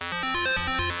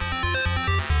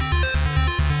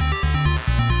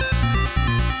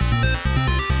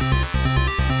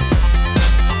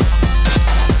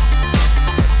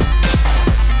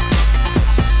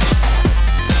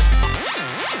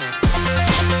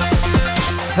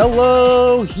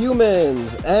Hello,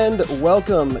 humans, and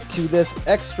welcome to this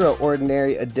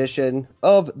extraordinary edition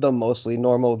of the Mostly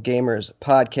Normal Gamers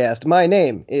podcast. My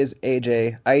name is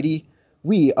AJ Eide.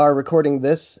 We are recording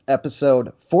this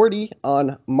episode 40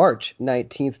 on March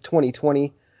 19th,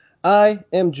 2020. I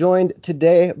am joined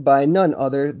today by none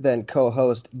other than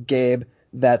co-host Gabe,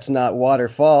 That's Not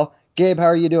Waterfall. Gabe, how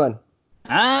are you doing?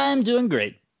 I'm doing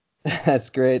great. That's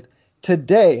great.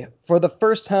 Today, for the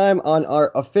first time on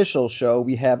our official show,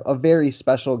 we have a very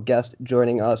special guest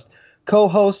joining us,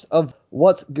 co-host of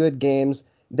What's Good Games.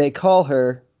 They call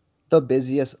her the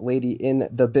busiest lady in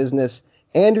the business,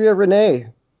 Andrea Renee.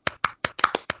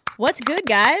 What's good,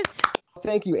 guys?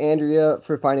 Thank you, Andrea,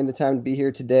 for finding the time to be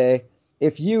here today.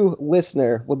 If you,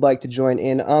 listener, would like to join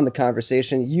in on the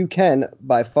conversation, you can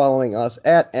by following us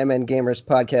at MN Gamers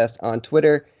Podcast on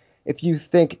Twitter. If you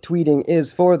think tweeting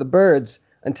is for the birds,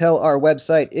 until our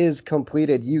website is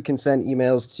completed, you can send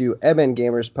emails to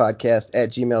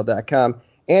mngamerspodcast@gmail.com.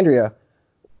 Andrea,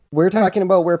 we're talking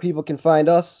about where people can find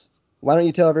us. Why don't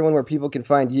you tell everyone where people can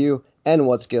find you and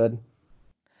what's good?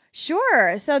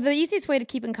 Sure. So the easiest way to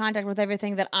keep in contact with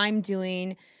everything that I'm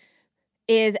doing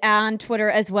is on Twitter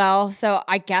as well. So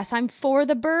I guess I'm for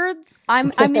the birds.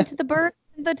 I'm into the birds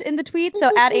in the tweet.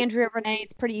 So at Andrea Renee,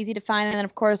 it's pretty easy to find. And then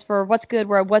of course for What's Good,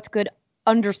 we're What's Good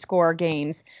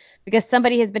 _games. Because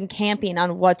somebody has been camping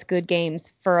on What's Good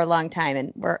Games for a long time,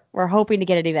 and we're hoping to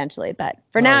get it eventually. But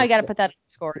for now, you got to put that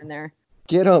score in there.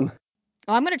 Get them.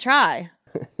 Oh, I'm going to try.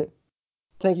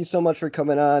 Thank you so much for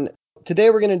coming on. Today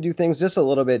we're going to do things just a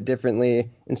little bit differently.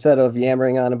 Instead of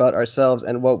yammering on about ourselves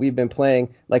and what we've been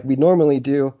playing like we normally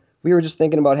do, we were just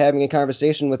thinking about having a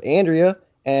conversation with Andrea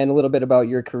and a little bit about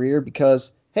your career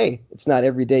because, hey, it's not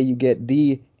every day you get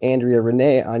the Andrea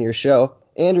Renee on your show.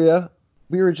 Andrea,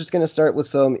 we were just going to start with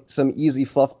some easy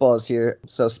fluff balls here.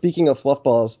 So speaking of fluff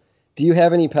balls, do you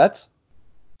have any pets?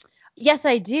 Yes,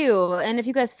 I do. And if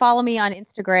you guys follow me on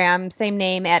Instagram, same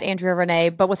name at Andrea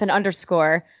Renee, but with an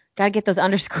underscore. Got to get those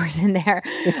underscores in there.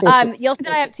 You'll see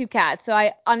that I have 2 cats. So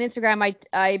on Instagram,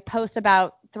 I post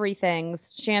about 3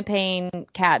 things: champagne,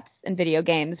 cats, and video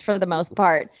games for the most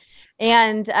part.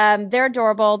 And they're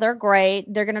adorable. They're great.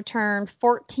 They're going to turn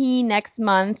 14 next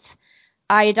month.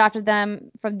 I adopted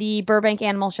them from the Burbank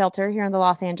Animal Shelter here in the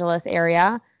Los Angeles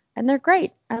area, and they're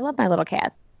great. I love my little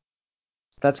cats.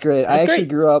 That's great. I actually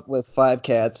grew up with 5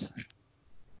 cats.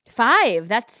 5?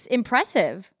 That's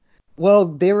impressive. Well,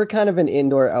 they were kind of an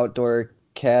indoor-outdoor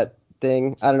cat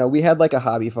thing. I don't know. We had like a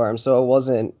hobby farm, so it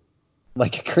wasn't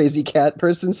like a crazy cat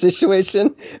person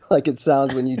situation like it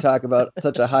sounds when you talk about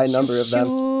such a high number of them.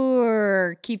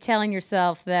 Sure. Keep telling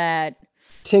yourself that.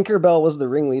 Tinkerbell was the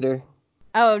ringleader.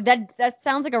 Oh, that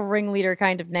sounds like a ringleader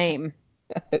kind of name.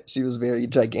 She was very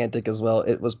gigantic as well.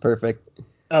 It was perfect.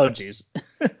 Oh, jeez.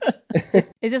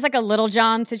 Is this like a Little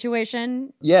John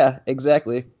situation? Yeah,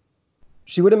 exactly.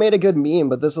 She would have made a good meme,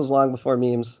 but this was long before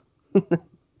memes.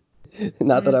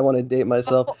 Not that I want to date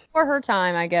myself. For her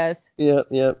time, I guess. Yeah.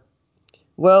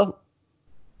 Well,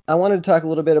 I wanted to talk a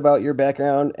little bit about your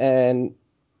background, and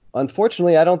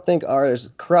unfortunately, I don't think ours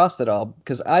crossed at all,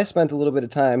 because I spent a little bit of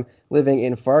time living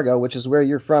in Fargo, which is where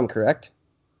you're from, correct?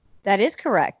 That is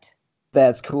correct.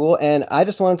 That's cool, and I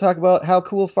just want to talk about how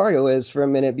cool Fargo is for a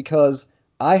minute, because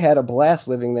I had a blast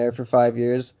living there for 5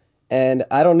 years, and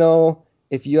I don't know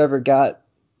if you ever got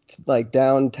like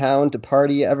downtown to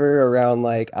party ever around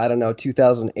like, I don't know,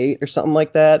 2008 or something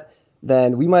like that,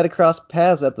 then we might have crossed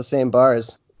paths at the same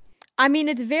bars. I mean,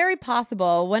 it's very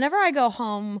possible. Whenever I go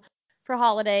home for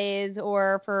holidays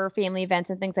or for family events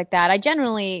and things like that, I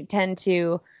generally tend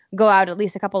to go out at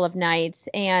least a couple of nights.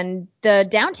 And the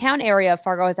downtown area of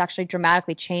Fargo has actually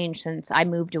dramatically changed since I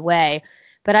moved away.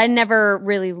 But I never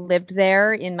really lived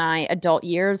there in my adult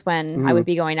years when I would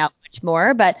be going out much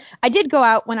more. But I did go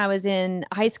out when I was in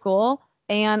high school,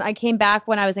 and I came back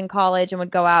when I was in college and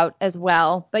would go out as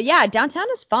well. But yeah, downtown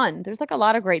is fun. There's like a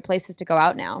lot of great places to go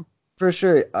out now. For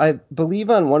sure. I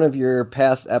believe on one of your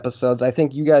past episodes, I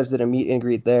think you guys did a meet and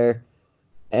greet there,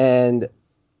 and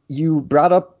you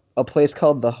brought up a place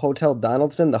called the Hotel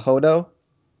Donaldson, the Hodo.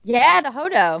 Yeah, the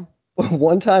Hodo.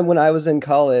 One time when I was in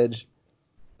college,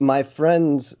 my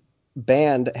friend's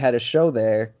band had a show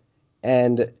there,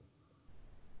 and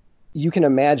you can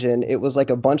imagine it was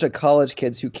like a bunch of college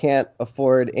kids who can't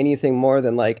afford anything more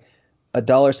than like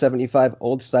 $1.75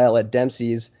 old style at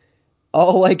Dempsey's,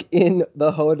 all like in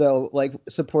the Hodo, like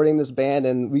supporting this band,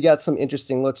 and we got some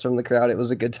interesting looks from the crowd. It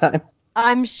was a good time.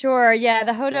 I'm sure. Yeah,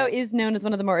 the Hodo is known as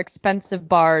one of the more expensive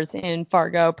bars in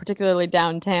Fargo, particularly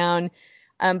downtown.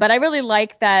 But I really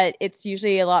like that it's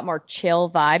usually a lot more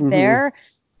chill vibe there.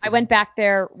 I went back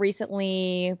there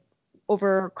recently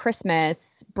over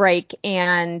Christmas break,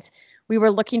 and we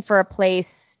were looking for a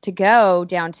place to go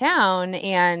downtown,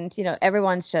 and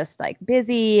everyone's just like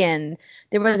busy, and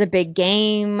there was a big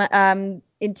game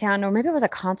in town, or maybe it was a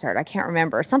concert, I can't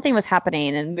remember. Something was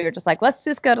happening, and we were just like, let's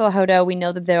just go to the Hodo. We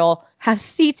know that they'll have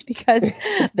seats because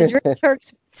the drinks are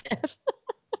expensive.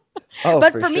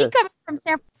 But for me, coming from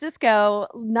San Francisco,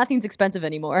 nothing's expensive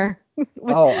anymore.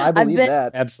 Oh, I believe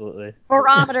that. Absolutely.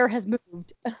 Barometer has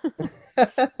moved.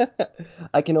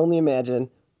 I can only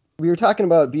imagine. We were talking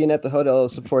about being at the Hodo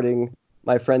supporting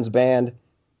my friend's band.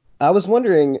 I was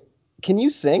wondering, can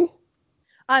you sing?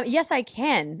 Yes, I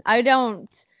can. I don't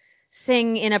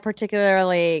sing in a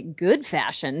particularly good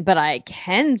fashion, but I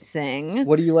can sing.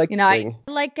 What do you like to sing?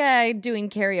 I like doing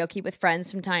karaoke with friends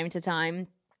from time to time.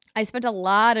 I spent a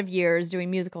lot of years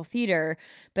doing musical theater,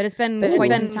 but it's been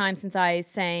quite some time since I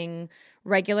sang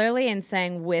regularly and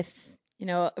sang with,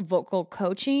 vocal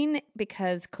coaching,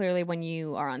 because clearly when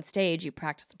you are on stage, you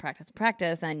practice and practice and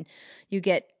practice, and you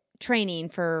get training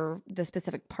for the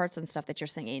specific parts and stuff that you're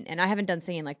singing. And I haven't done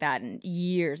singing like that in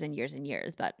years and years and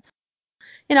years, but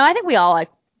I think we all like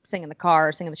sing in the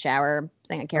car, sing in the shower,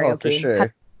 sing at karaoke. Oh, for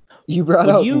sure. You brought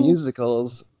up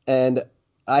musicals, and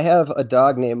I have a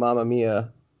dog named Mamma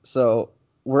Mia, so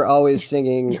we're always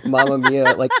singing Mamma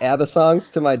Mia, like ABBA songs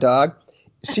to my dog.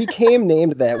 She came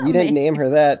named that. We didn't name her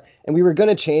that, and we were going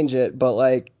to change it, but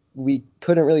like we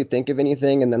couldn't really think of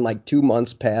anything, and then like 2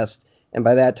 months passed, and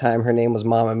by that time her name was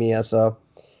Mamma Mia, so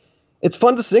it's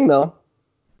fun to sing though.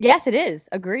 Yes, it is.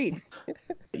 Agreed.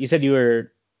 You said you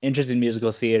were interested in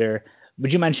musical theater.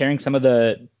 Would you mind sharing some of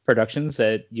the productions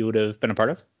that you would have been a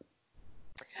part of?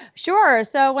 Sure.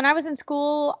 So when I was in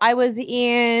school, I was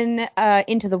in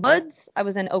Into the Woods. I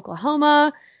was in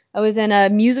Oklahoma. I was in a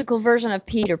musical version of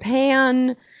Peter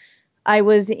Pan. I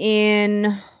was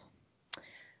in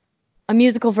a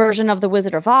musical version of The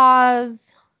Wizard of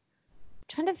Oz. I'm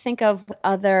trying to think of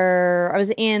other. I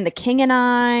was in The King and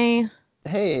I.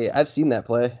 Hey, I've seen that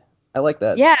play. I like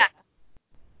that. Yeah.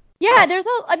 Yeah, there's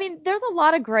a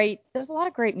lot of great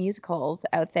musicals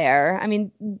out there. I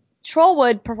mean,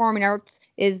 Trollwood Performing Arts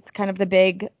is kind of the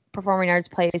big performing arts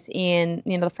place in,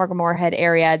 the Fargo-Moorhead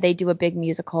area. They do a big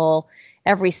musical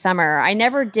every summer. I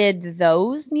never did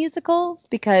those musicals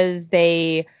because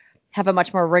they have a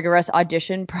much more rigorous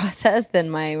audition process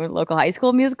than my local high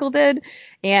school musical did.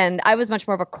 And I was much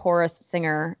more of a chorus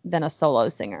singer than a solo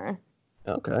singer.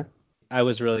 Okay. I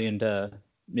was really into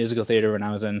musical theater when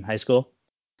I was in high school.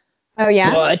 Oh,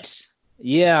 yeah?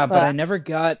 But I never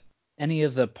got any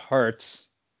of the parts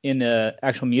in the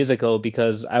actual musical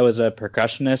because I was a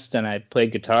percussionist and I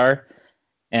played guitar,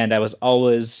 and I was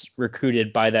always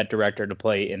recruited by that director to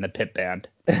play in the pit band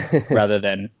rather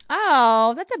than...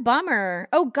 Oh, that's a bummer.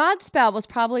 Oh, Godspell was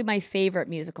probably my favorite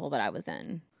musical that I was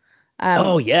in.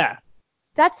 Oh, yeah.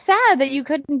 That's sad that you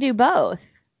couldn't do both.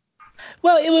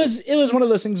 Well, it was one of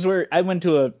those things where I went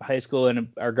to a high school and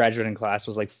our graduating class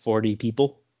was like 40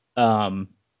 people.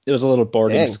 It was a little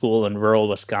boarding school in rural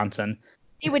Wisconsin.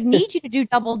 They would need you to do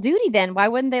double duty then. Why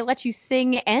wouldn't they let you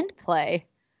sing and play?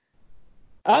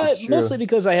 Mostly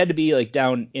because I had to be like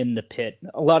down in the pit.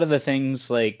 A lot of the things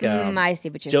like I see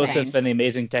what you're Joseph saying. and the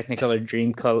Amazing Technicolor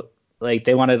Dreamcoat, like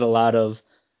they wanted a lot of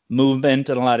movement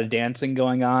and a lot of dancing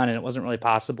going on, and it wasn't really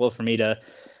possible for me to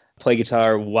play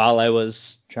guitar while I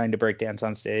was trying to break dance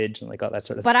on stage and like all that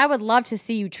sort of thing. But I would love to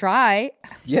see you try.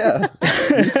 Yeah,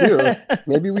 me too.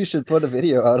 Maybe we should put a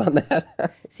video out on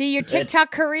that. See, your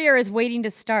TikTok career is waiting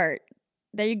to start.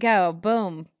 There you go.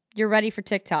 Boom. You're ready for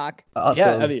TikTok. Awesome.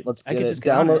 Yeah, I mean, let's I get could it. just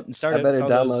get on it and start I better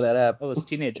with download that app. all those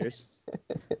teenagers.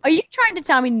 Are you trying to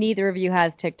tell me neither of you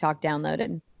has TikTok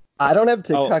downloaded? I don't have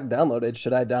TikTok downloaded.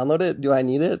 Should I download it? Do I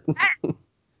need it?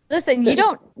 Listen, you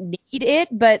don't need it,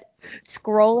 but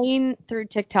scrolling through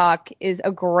TikTok is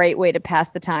a great way to pass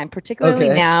the time, particularly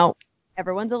now.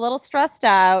 Everyone's a little stressed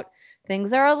out.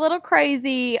 Things are a little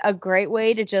crazy. A great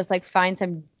way to just like find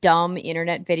some dumb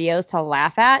internet videos to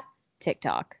laugh at.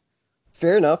 TikTok.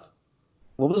 Fair enough.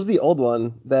 What was the old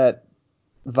one? That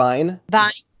Vine?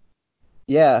 Vine.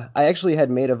 Yeah, I actually had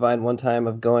made a Vine one time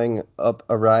of going up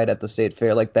a ride at the state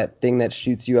fair, like that thing that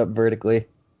shoots you up vertically.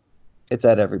 It's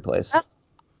at every place. Oh,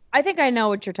 I think I know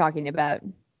what you're talking about.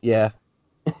 Yeah,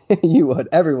 you would.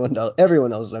 Everyone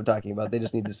knows what I'm talking about. They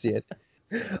just need to see it.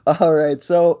 All right,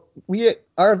 so we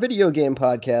are a video game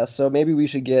podcast, so maybe we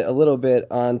should get a little bit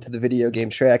onto the video game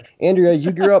track. Andrea,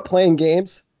 you grew up playing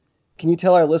games. Can you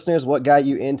tell our listeners what got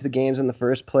you into the games in the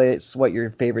first place, what your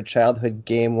favorite childhood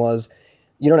game was?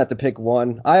 You don't have to pick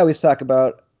one. I always talk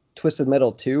about Twisted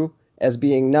Metal 2 as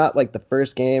being not like the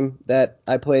first game that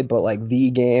I played, but like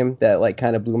the game that like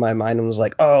kind of blew my mind and was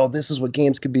like, oh, this is what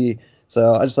games could be.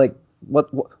 So I just like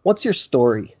What's your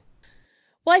story?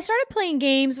 Well, I started playing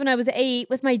games when I was 8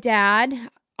 with my dad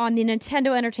on the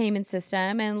Nintendo Entertainment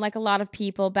System, and like a lot of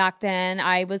people back then,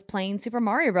 I was playing Super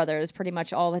Mario Brothers pretty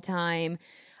much all the time.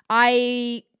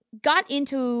 I got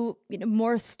into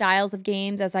more styles of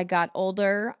games as I got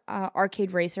older.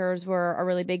 Arcade racers were a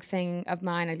really big thing of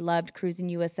mine. I loved Cruising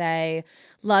USA,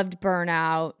 loved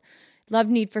Burnout, loved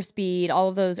Need for Speed, all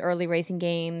of those early racing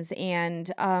games,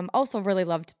 and also really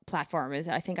loved platformers.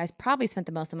 I think I probably spent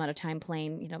the most amount of time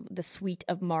playing, the suite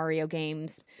of Mario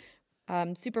games.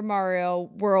 Super Mario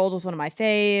World was one of my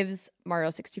faves. Mario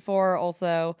 64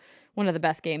 also one of the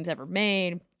best games ever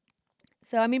made.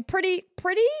 So I mean, pretty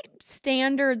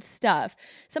standard stuff.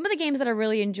 Some of the games that I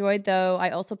really enjoyed, though,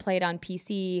 I also played on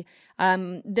PC.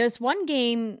 There's one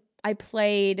game I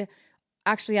played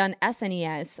actually on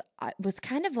SNES. Was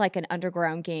kind of like an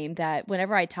underground game that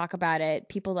whenever I talk about it,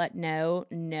 people that know.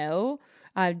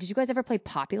 Did you guys ever play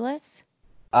Populous?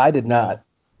 I did not.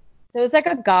 So it was like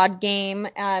a god game.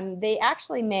 They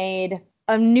actually made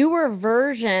a newer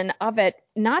version of it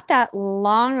not that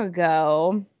long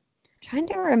ago. Trying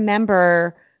to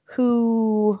remember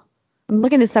who. I'm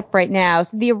looking this up right now.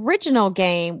 So the original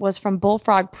game was from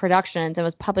Bullfrog Productions and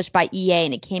was published by EA,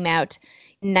 and it came out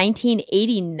in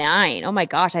 1989. Oh my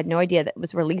gosh, I had no idea that it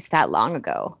was released that long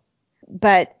ago.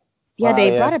 But yeah,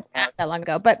 they brought it back that long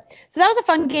ago. But so that was a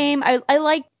fun game. I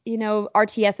like,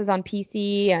 RTSs on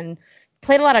PC and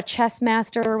played a lot of Chess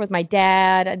Master with my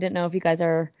dad. I didn't know if you guys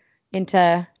are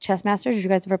into Chess Master. Did you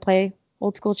guys ever play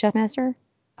old school Chess Master?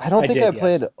 I don't think I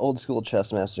played old school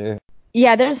Chess Master.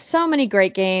 Yeah, there's so many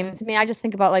great games. I mean, I just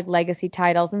think about like legacy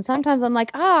titles, and sometimes I'm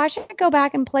like, oh, I should go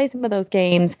back and play some of those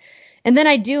games. And then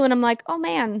I do, and I'm like, oh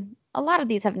man, a lot of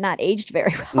these have not aged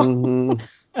very well.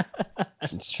 Mm-hmm.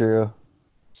 It's true.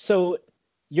 So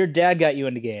your dad got you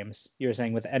into games, you were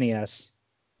saying, with NES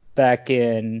back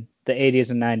in the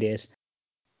 80s and 90s.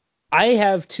 I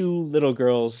have two little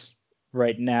girls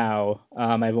right now.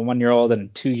 I have a 1-year-old and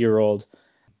a 2-year-old.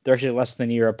 They're actually less than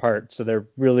a year apart, so they're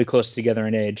really close together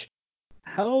in age.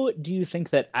 How do you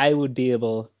think that I would be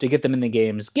able to get them in the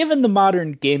games, given the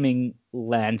modern gaming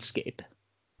landscape?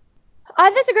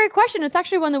 That's a great question. It's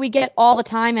actually one that we get all the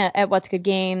time at What's Good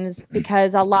Games,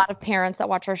 because a lot of parents that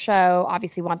watch our show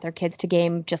obviously want their kids to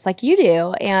game just like you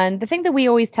do. And the thing that we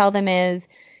always tell them is,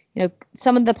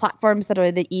 some of the platforms that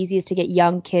are the easiest to get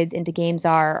young kids into games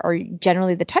are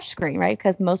generally the touchscreen, right?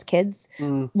 Because most kids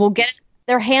will get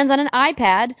their hands on an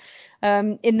iPad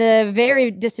in the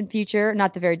very distant future.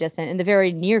 Not the very distant, in the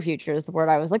very near future is the word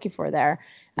I was looking for there.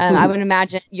 I would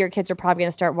imagine your kids are probably going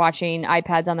to start watching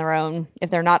iPads on their own if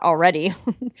they're not already.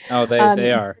 Oh,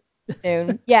 they are.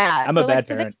 Soon. Yeah. I'm a bad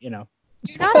parent, You're not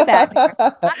a bad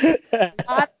parent. A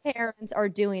lot of parents are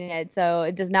doing it, so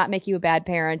it does not make you a bad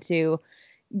parent to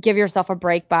give yourself a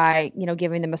break by,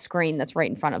 giving them a screen that's right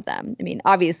in front of them. I mean,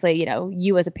 obviously,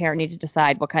 you as a parent need to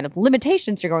decide what kind of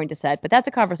limitations you're going to set, but that's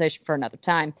a conversation for another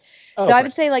time. Oh, so I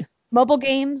would say like mobile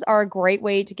games are a great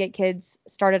way to get kids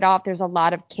started off. There's a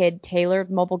lot of kid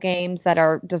tailored mobile games that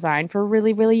are designed for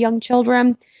really, really young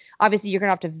children. Obviously, you're going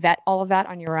to have to vet all of that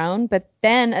on your own. But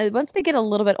then once they get a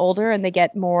little bit older and they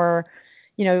get more,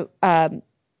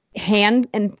 hand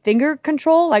and finger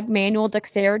control, like manual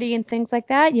dexterity and things like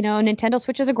that, Nintendo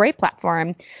Switch is a great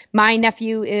platform. My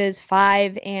nephew is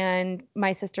 5, and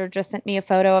my sister just sent me a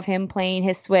photo of him playing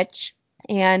his Switch.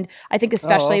 And I think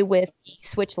especially with the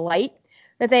Switch Lite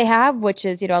that they have, which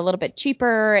is, a little bit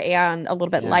cheaper and a little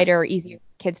bit lighter, easier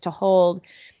for kids to hold.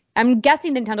 I'm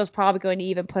guessing Nintendo's probably going to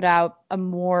even put out a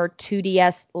more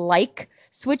 2DS-like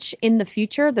Switch in the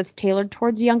future that's tailored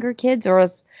towards younger kids, or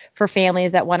for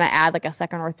families that want to add like a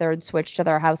second or third Switch to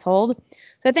their household.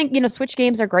 So I think, Switch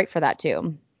games are great for that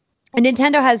too. And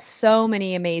Nintendo has so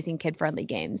many amazing kid-friendly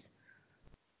games.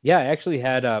 Yeah, I actually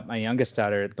had my youngest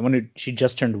daughter, the one she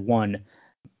just turned 1.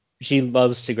 She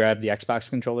loves to grab the Xbox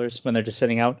controllers when they're just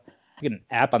sitting out. I get an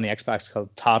app on the Xbox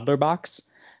called Toddler Box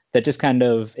that just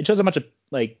it shows a bunch of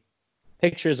like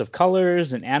pictures of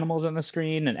colors and animals on the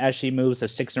screen, and as she moves the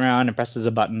sticks around and presses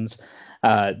the buttons,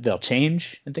 they'll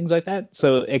change and things like that.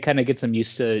 So it kind of gets them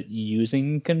used to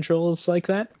using controls like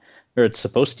that, or it's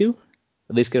supposed to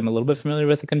at least get them a little bit familiar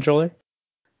with the controller.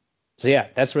 So yeah,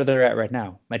 that's where they're at right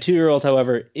now. My 2-year-old,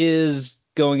 however, is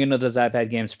going into those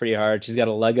iPad games pretty hard. She's got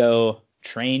a Lego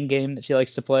train game that she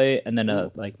likes to play, and then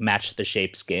a like match the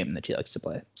shapes game that she likes to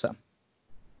play. So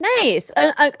nice.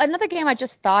 Another game I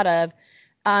just thought of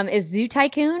is Zoo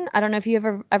Tycoon. I don't know if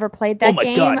you ever played that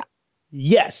game. Oh my god.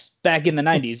 Yes, back in the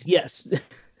 90s. Yes.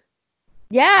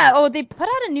 Yeah, oh, they put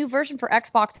out a new version for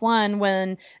Xbox One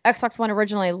when Xbox One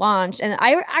originally launched, and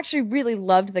I actually really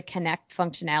loved the Kinect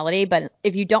functionality, but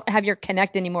if you don't have your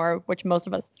Kinect anymore, which most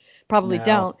of us probably No.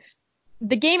 don't,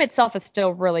 the game itself is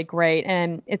still really great,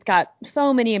 and it's got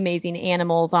so many amazing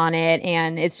animals on it,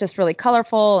 and it's just really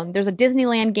colorful, and there's a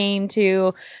Disneyland game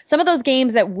too. Some of those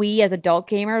games that we as adult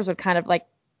gamers would kind of like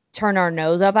turn our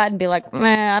nose up at and be like,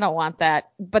 I don't want that,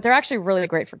 but they're actually really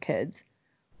great for kids.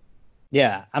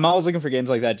 Yeah, I'm always looking for games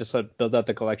like that just to build out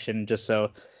the collection, just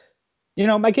so,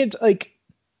 my kids, like,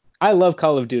 I love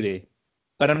Call of Duty,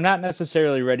 but I'm not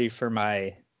necessarily ready for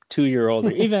my 2-year-old,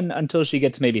 or even until she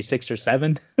gets maybe 6 or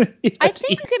 7. I think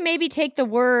you could maybe take the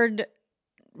word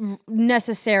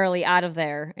necessarily out of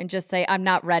there and just say I'm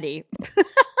not ready.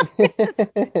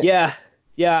 Yeah,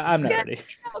 I'm not ready.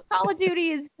 Call of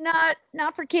Duty is not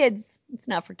for kids. It's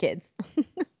not for kids.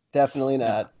 Definitely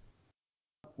not.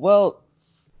 Well,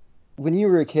 when you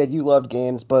were a kid, you loved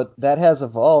games, but that has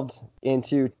evolved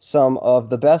into some of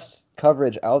the best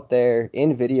coverage out there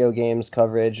in video games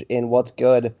coverage, in What's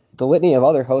Good, the litany of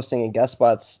other hosting and guest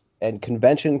spots and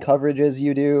convention coverages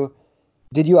you do.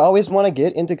 Did you always want to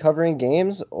get into covering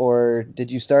games, or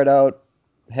did you start out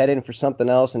heading for something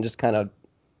else and just kind of,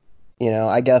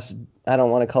 I guess I don't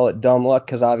want to call it dumb luck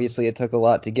because obviously it took a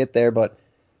lot to get there, but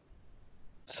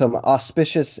some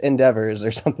auspicious endeavors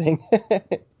or something?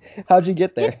 How'd you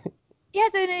get there? Yeah,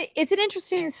 it's an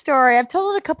interesting story. I've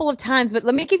told it a couple of times, but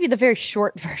let me give you the very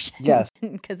short version. Yes.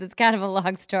 Because it's kind of a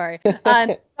long story. So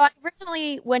I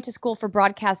originally went to school for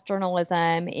broadcast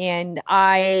journalism, and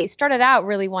I started out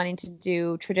really wanting to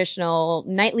do traditional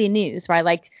nightly news, right?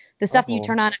 Like the stuff that you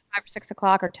turn on at 5 or 6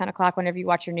 o'clock or 10 o'clock whenever you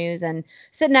watch your news, and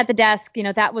sitting at the desk,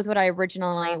 that was what I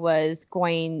originally was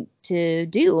going to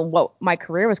do and what my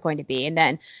career was going to be. And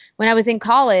then when I was in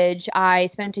college, I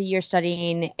spent a year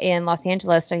studying in Los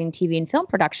Angeles, studying TV and film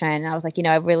production. And I was like,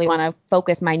 I really want to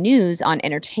focus my news on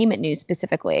entertainment news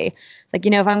specifically. It's like,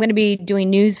 if I'm going to be doing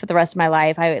news for the rest of my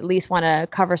life, I at least want to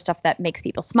cover stuff that makes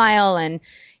people smile and,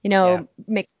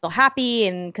 makes people happy.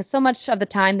 And because so much of the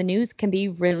time the news can be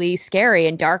really scary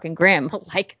and dark and grim,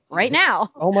 like right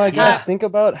now. Oh my gosh, think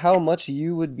about how much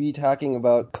you would be talking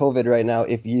about COVID right now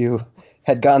if you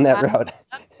had gone that route.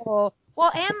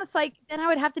 Well, and it's like then I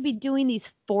would have to be doing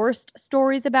these forced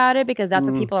stories about it because that's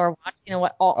what people are watching and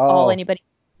what all anybody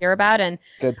hear about. And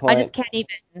good point. I just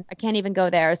can't even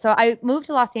go there. So I moved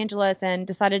to Los Angeles and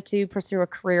decided to pursue a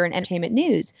career in entertainment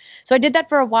news. So I did that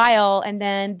for a while, and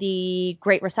then the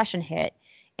Great Recession hit.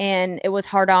 And it was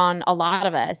hard on a lot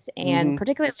of us, and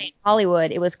particularly in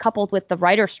Hollywood, it was coupled with the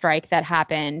writer strike that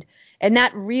happened. And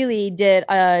that really did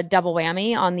a double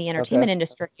whammy on the entertainment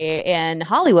industry in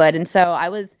Hollywood. And so I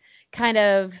was kind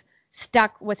of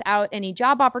stuck without any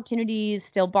job opportunities,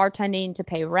 still bartending to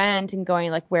pay rent and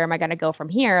going like, where am I going to go from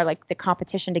here? Like the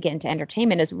competition to get into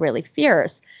entertainment is really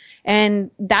fierce.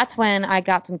 And that's when I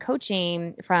got some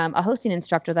coaching from a hosting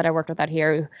instructor that I worked with out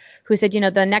here who said,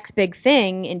 the next big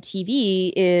thing in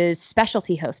TV is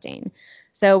specialty hosting.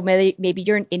 So maybe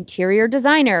you're an interior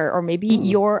designer, or maybe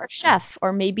you're a chef,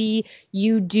 or maybe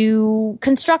you do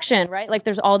construction, right? Like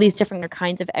there's all these different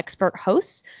kinds of expert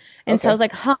hosts. And so I was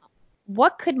like,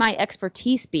 what could my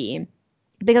expertise be?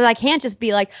 Because I can't just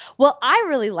be like, well, I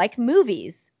really like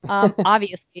movies.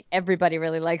 Obviously, everybody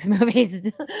really likes movies.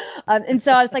 And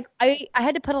so I was like, I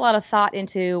had to put a lot of thought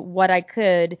into what I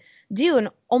could do. And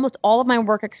almost all of my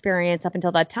work experience up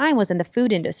until that time was in the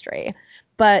food industry.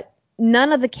 But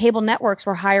none of the cable networks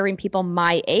were hiring people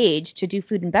my age to do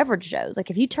food and beverage shows.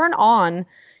 Like if you turn on,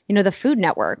 the Food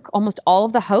Network, almost all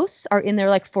of the hosts are in their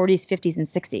like 40s, 50s, and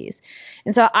 60s.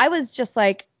 And so I was just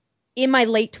like, in my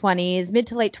mid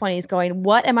to late 20s going,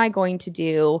 what am I going to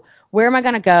do? Where am I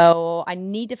going to go? I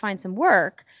need to find some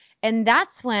work. And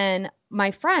that's when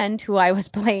my friend, who I was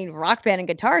playing Rock Band and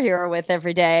Guitar Hero with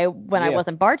every day when I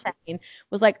wasn't bartending,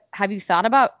 was like, have you thought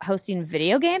about hosting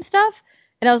video game stuff?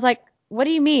 And I was like, what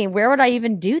do you mean? Where would I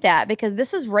even do that? Because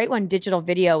this was right when digital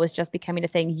video was just becoming a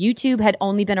thing. YouTube had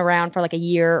only been around for like a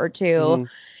year or two.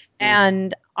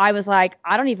 And I was like,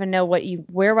 I don't even know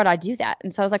where would I do that?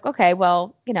 And so I was like, okay,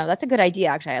 well, that's a good idea.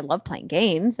 Actually, I love playing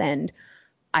games, and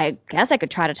I guess I could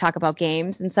try to talk about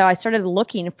games. And so I started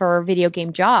looking for video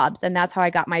game jobs, and that's how I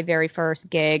got my very first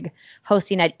gig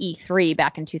hosting at E3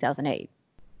 back in 2008.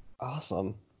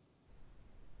 Awesome.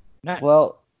 Nice.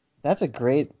 Well, that's a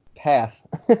great path.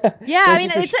 Yeah, I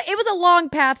mean, it was a long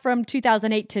path from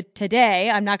 2008 to today.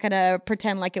 I'm not going to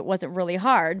pretend like it wasn't really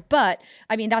hard, but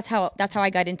I mean, that's how I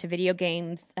got into video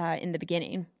games in the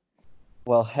beginning.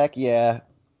 Well, heck yeah.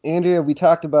 Andrea, we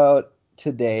talked about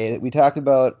today. We talked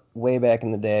about way back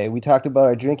in the day. We talked about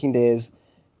our drinking days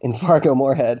in Fargo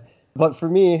Moorhead. But for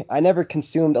me, I never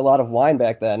consumed a lot of wine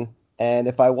back then. And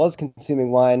if I was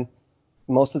consuming wine,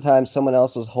 most of the time someone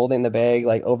else was holding the bag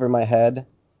like over my head.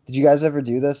 Did you guys ever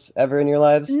do this ever in your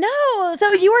lives? No.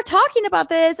 So you were talking about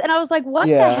this, and I was like, what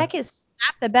the Yeah, heck is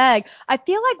snap the bag? I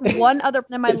feel like one other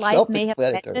person in my it's life may have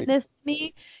self-explanatory. mentioned this to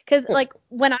me. Because, like,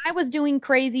 when I was doing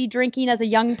crazy drinking as a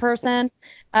young person,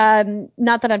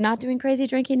 not that I'm not doing crazy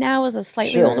drinking now as a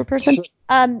slightly older Sure.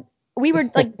 person, we were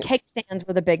like keg stands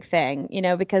were the big thing,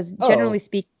 because Oh, generally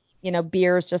speaking,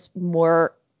 beer is just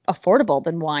more affordable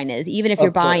than wine is, even if you're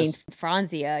of buying course.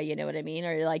 Franzia, you know what I mean,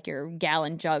 or like your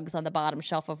gallon jugs on the bottom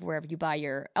shelf of wherever you buy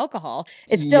your alcohol.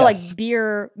 It's still like Yes.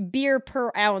 beer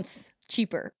per ounce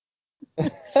cheaper. We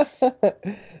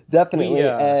Definitely.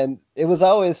 And there was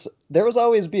always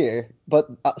beer, but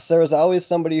there was always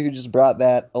somebody who just brought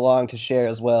that along to share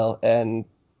as well. And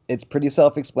it's pretty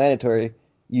self-explanatory.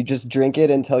 You just drink it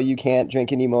until you can't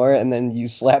drink anymore, and then you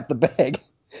slap the bag,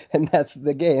 and that's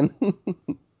the game.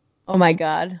 Oh my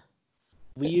God.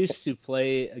 we used to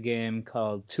play a game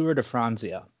called Tour de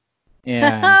Franzia.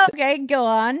 And Okay, go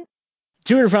on.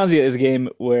 Tour de Franzia is a game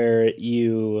where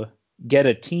you get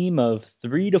a team of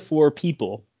 3 to 4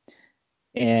 people,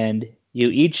 and you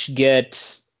each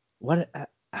get what?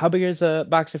 How big is a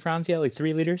box of Franzia? Like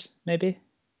 3 liters, maybe,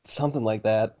 Something like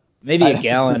that. maybe a I'd have to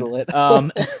gallon. Google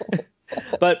it.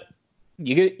 But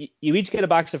you each get a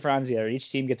box of Franzia, or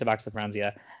each team gets a box of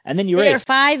Franzia, and then you They are race.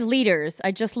 5 liters.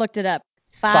 I just looked it up.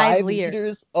 It's 5 liters. 5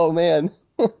 liters? Oh man.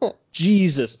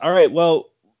 Jesus. All right. Well,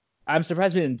 I'm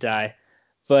surprised we didn't die,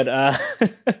 but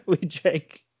we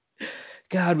drank.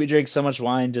 God, we drank so much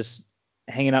wine just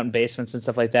hanging out in basements and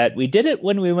stuff like that. We did it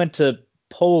when we went to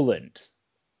Poland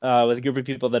with a group of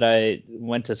people that I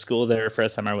went to school there for a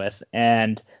summer with,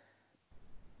 and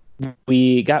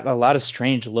we got a lot of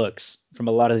strange looks from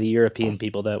a lot of the European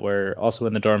people that were also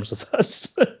in the dorms with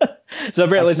us. So I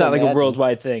apparently it's can not like a imagine.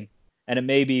 worldwide thing, and it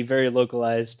may be very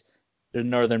localized in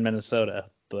northern Minnesota,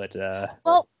 but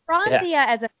Well, yeah, Franzia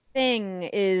as a thing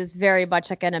is very much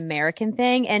like an American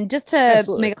thing. And just to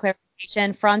absolutely. make a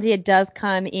clarification, Franzia does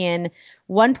come in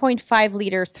 1.5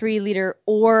 liter, 3 liter,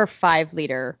 or 5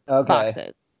 liter Okay.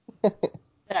 boxes.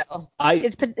 So I,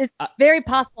 it's I very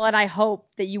possible, and I hope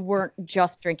that you weren't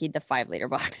just drinking the 5 liter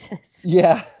boxes.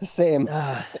 Yeah, same.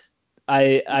 uh,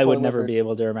 I Poor would never liver. be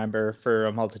able to remember for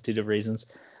a multitude of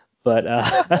reasons, but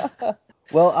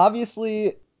Well,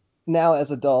 obviously, now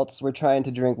as adults, we're trying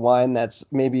to drink wine that's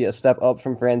maybe a step up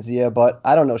from Franzia, but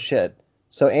I don't know shit.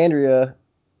 So, Andrea,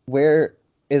 where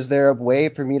is there a way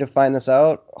for me to find this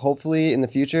out? Hopefully in the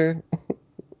future.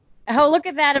 Oh, look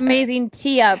at that amazing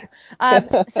tee up.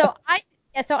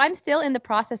 So I'm still in the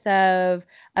process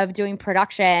of doing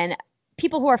production.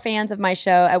 People who are fans of my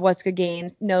show at What's Good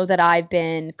Games know that I've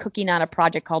been cooking on a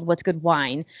project called What's Good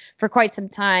Wine for quite some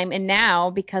time. And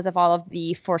now, because of all of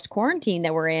the forced quarantine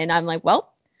that we're in, I'm like,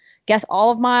 well, guess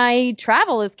all of my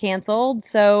travel is canceled.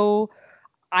 So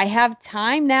I have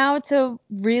time now to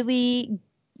really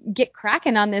get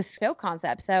cracking on this show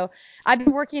concept. So I've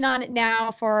been working on it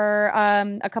now for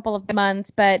a couple of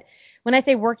months. But when I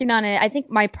say working on it, I think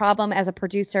my problem as a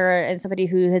producer and somebody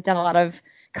who has done a lot of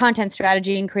content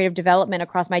strategy and creative development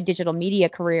across my digital media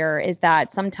career is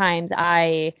that sometimes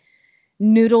I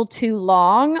noodle too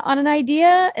long on an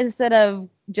idea instead of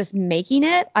just making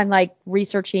it. I'm like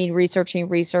researching,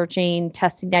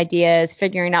 testing ideas,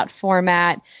 figuring out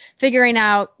format, figuring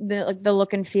out the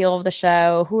look and feel of the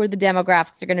show, who are the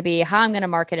demographics are going to be, how I'm going to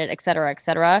market it, et cetera, et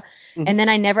cetera. Hmm. And then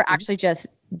I never actually just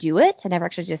do it. I never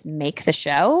actually just make the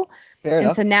show. Fair And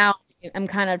enough. so now I'm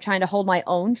kind of trying to hold my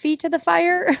own feet to the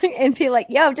fire and be like,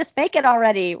 yo, just make it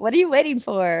already. What are you waiting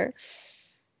for?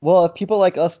 Well, if people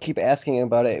like us keep asking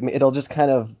about it, it'll just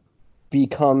kind of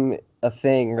become a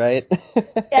thing, right?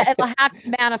 Yeah, it'll have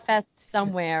to manifest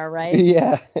somewhere, right?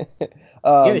 Yeah. you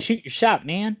gotta Um, shoot your shot,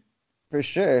 man. for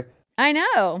sure. I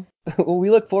know. Well, we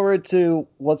look forward to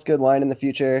What's Good Wine in the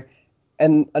future.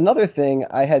 And another thing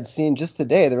I had seen just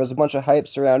today, there was a bunch of hype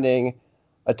surrounding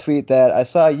a tweet that I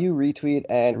saw you retweet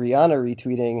and Rihanna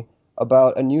retweeting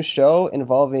about a new show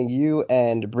involving you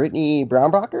and Brittany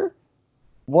Brownbacher.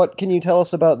 What can you tell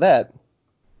us about that?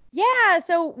 Yeah,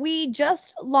 so we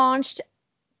just launched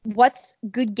What's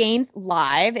Good Games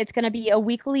Live. It's going to be a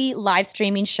weekly live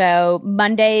streaming show,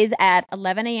 Mondays at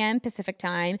 11 a.m. Pacific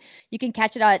time. You can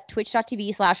catch it at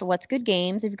twitch.tv/What's Good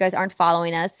Games. If you guys aren't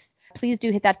following us, please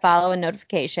do hit that follow and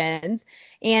notifications.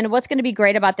 And what's going to be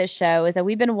great about this show is that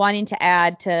we've been wanting to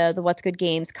add to the What's Good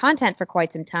Games content for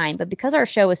quite some time, but because our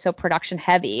show is so production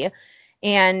heavy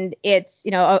and it's,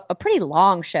 a pretty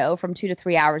long show from 2 to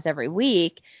 3 hours every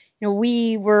week,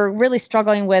 we were really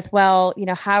struggling with, well,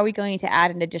 how are we going to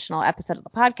add an additional episode of the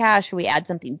podcast? Should we add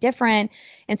something different?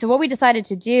 And so what we decided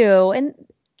to do, and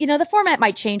the format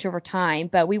might change over time,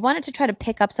 but we wanted to try to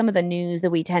pick up some of the news that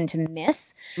we tend to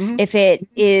miss if it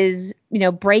is,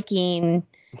 breaking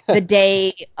the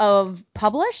day of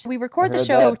publish. We record the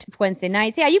show Wednesday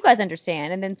nights. Yeah, you guys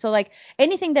understand. And then so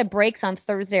anything that breaks on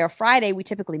Thursday or Friday, we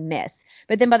typically miss.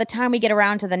 But then by the time we get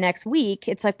around to the next week,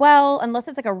 it's well, unless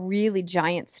it's a really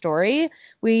giant story,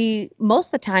 we most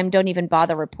of the time don't even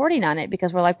bother reporting on it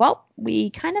because we're well, we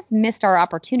kind of missed our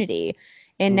opportunity.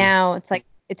 And now it's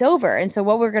it's over. And so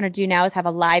what we're going to do now is have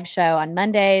a live show on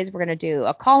Mondays. We're going to do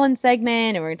a call-in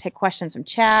segment, and we're going to take questions from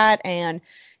chat. And,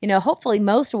 hopefully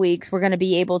most weeks we're going to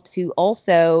be able to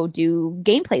also do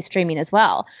gameplay streaming as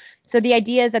well. So the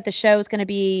idea is that the show is going to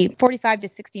be 45 to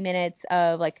 60 minutes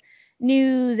of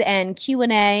news and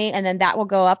Q&A, and then that will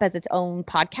go up as its own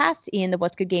podcast in the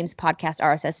What's Good Games podcast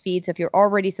RSS feed. So if you're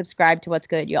already subscribed to What's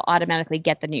Good, you'll automatically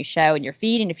get the new show in your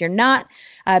feed. And if you're not,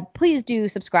 please do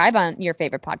subscribe on your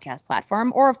favorite podcast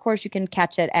platform. Or, of course, you can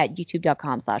catch it at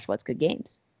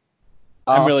youtube.com/whatsgoodgames.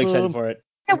 I'm really excited for it.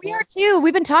 Yeah, we are too.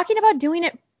 We've been talking about doing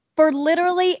it for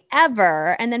literally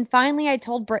ever. And then finally I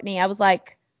told Brittany, I was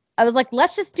like,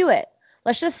 let's just do it.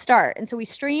 Let's just start. And so we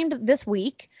streamed this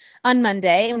week on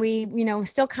Monday, and we,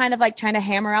 still kind of trying to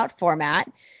hammer out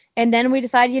format. And then we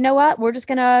decided, you know what, we're just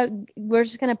gonna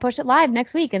push it live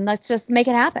next week, and let's just make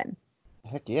it happen.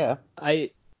 Heck yeah. I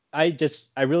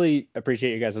really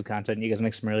appreciate you guys' content. You guys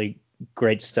make some really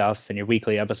great stuff, and your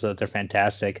weekly episodes are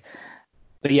fantastic.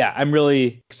 But yeah, I'm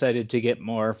really excited to get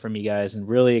more from you guys, and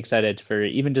really excited for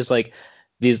even just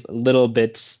these little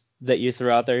bits that you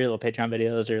throw out there, your little Patreon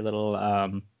videos, or your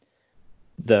little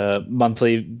the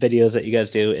monthly videos that you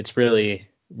guys do. It's really,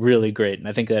 really great. And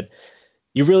I think that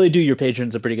you really do your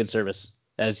patrons a pretty good service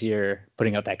as you're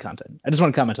putting out that content. I just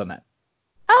want to comment on that.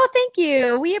 Oh, thank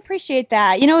you. We appreciate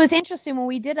that. It was interesting when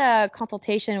we did a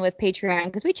consultation with Patreon,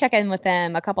 because we check in with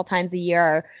them a couple times a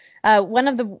year. One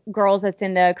of the girls that's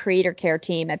in the creator care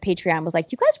team at Patreon was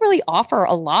like, you guys really offer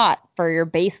a lot for your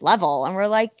base level. And we're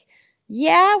like,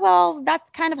 yeah, well,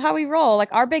 that's kind of how we roll.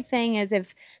 Our big thing is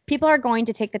if people are going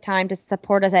to take the time to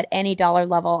support us at any dollar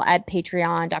level at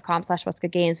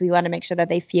patreon.com/whatsgoodgames, we want to make sure that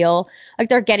they feel like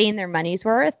they're getting their money's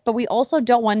worth. But we also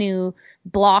don't want to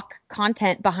block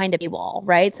content behind a paywall,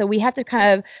 right? So we have to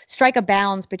kind of strike a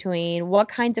balance between what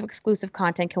kinds of exclusive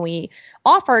content can we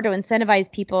offer to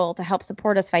incentivize people to help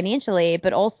support us financially,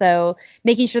 but also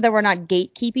making sure that we're not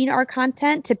gatekeeping our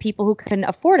content to people who can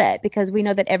afford it, because we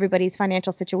know that everybody's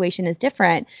financial situation is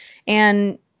different.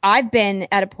 And I've been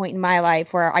at a point in my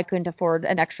life where I couldn't afford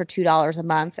an extra $2 a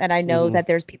month. And I know that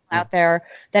there's people out there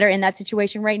that are in that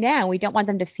situation right now. We don't want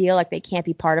them to feel like they can't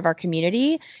be part of our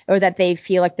community, or that they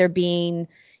feel like they're being,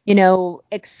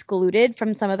 excluded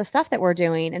from some of the stuff that we're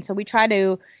doing. And so we try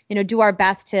to, do our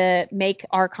best to make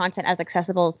our content as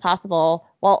accessible as possible,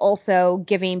 while also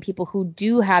giving people who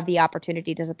do have the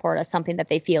opportunity to support us something that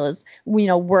they feel is,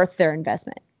 worth their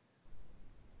investment.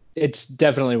 It's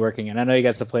definitely working, and I know you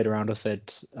guys have played around with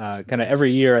it kind of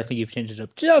every year. I think you've changed it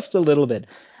up just a little bit,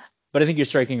 but I think you're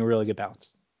striking a really good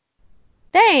balance.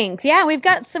 Thanks. Yeah, we've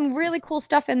got some really cool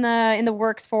stuff in the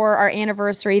works for our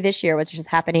anniversary this year, which is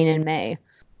happening in May.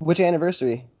 Which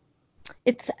anniversary?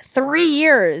 It's 3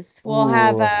 years. We'll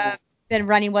have been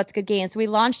running What's Good Games. We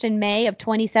launched in May of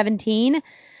 2017,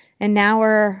 and now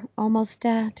we're almost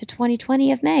to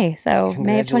 2020 of May. So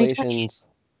May of 2020.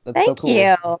 That's Thank so cool.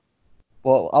 you.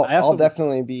 Well, I'll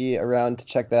definitely be around to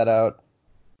check that out.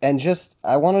 And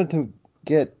I wanted to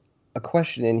get a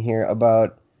question in here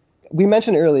about, we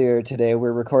mentioned earlier today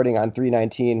we're recording on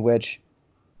 3/19, which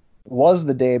was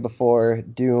the day before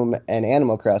Doom and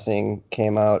Animal Crossing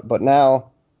came out. But now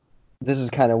this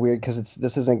is kind of weird because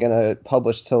this isn't going to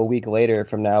publish till a week later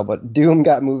from now. But Doom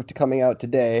got moved to coming out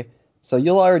today. So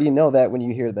you'll already know that when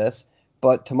you hear this.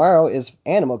 But tomorrow is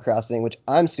Animal Crossing, which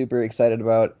I'm super excited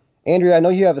about. Andrea, I know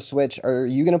you have a Switch. Are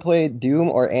you going to play Doom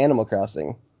or Animal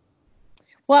Crossing?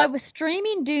 Well, I was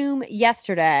streaming Doom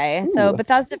yesterday, so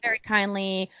Bethesda very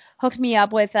kindly hooked me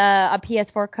up with a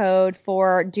PS4 code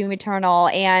for Doom Eternal,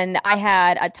 and I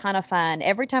had a ton of fun.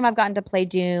 Every time I've gotten to play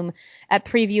Doom at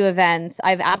preview events,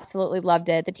 I've absolutely loved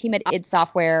it. The team at id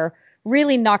Software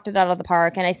really knocked it out of the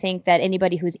park, and I think that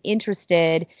anybody who's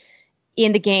interested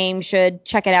in the game should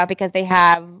check it out, because they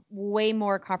have way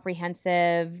more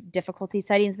comprehensive difficulty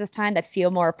settings this time that feel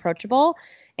more approachable.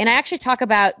 And I actually talk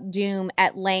about Doom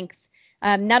at length,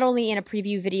 not only in a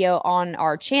preview video on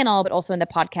our channel, but also in the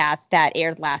podcast that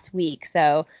aired last week.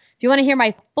 So if you want to hear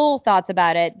my full thoughts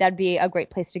about it, that'd be a great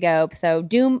place to go. So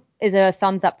Doom is a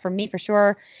thumbs up for me for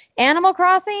sure. Animal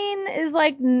Crossing is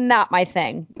like not my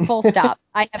thing. Full stop.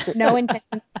 I have no intention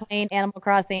of playing Animal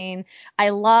Crossing. I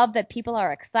love that people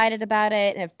are excited about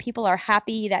it. And if people are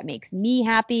happy, that makes me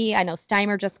happy. I know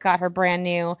Steimer just got her brand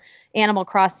new Animal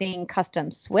Crossing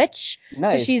custom Switch.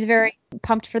 Nice. So she's very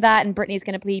pumped for that. And Brittany's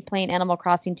going to be playing Animal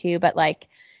Crossing too. But like,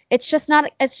 it's just not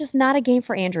a game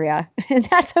for Andrea. And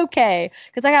that's okay.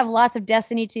 Because I have lots of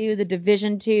Destiny 2, The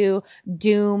Division 2,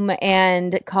 Doom,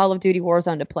 and Call of Duty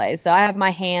Warzone to play. So I have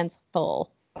my hands full.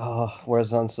 Oh,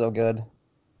 Warzone's so good.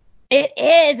 It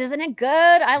is, isn't it good?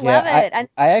 I love it.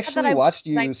 I actually watched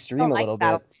you stream a little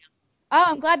bit. Oh,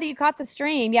 I'm glad that you caught the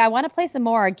stream. Yeah, I want to play some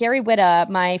more. Gary Whitta,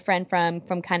 my friend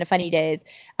from Kind of Funny Days,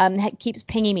 keeps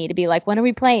pinging me to be like, when are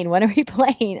we playing? When are we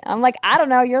playing? I'm like, I don't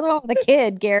know. You're the one with the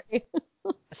kid, Gary.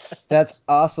 That's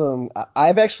awesome.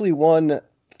 I've actually won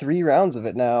 3 rounds of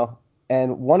it now,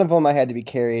 and one of them I had to be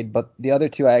carried, but the other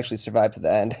 2 I actually survived to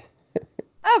the end.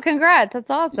 Oh, congrats. That's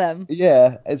awesome.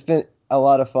 Yeah, it's been a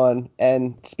lot of fun.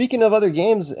 And speaking of other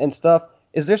games and stuff,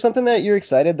 is there something that you're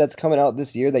excited that's coming out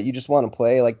this year that you just want to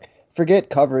play? Like, forget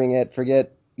covering it,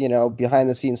 forget, behind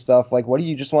the scenes stuff. Like, what do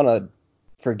you just want to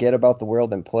forget about the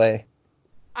world and play?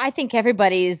 I think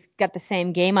everybody's got the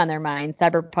same game on their mind,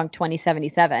 Cyberpunk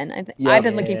 2077. Yep. I've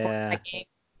been looking forward to that game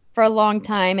for a long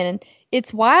time, and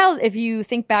it's wild if you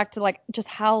think back to like just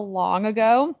how long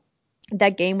ago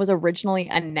that game was originally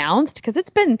announced, because it's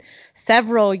been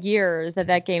several years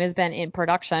that game has been in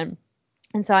production.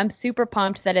 And so I'm super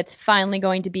pumped that it's finally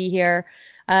going to be here.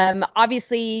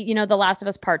 Obviously, The Last of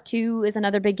Us Part 2 is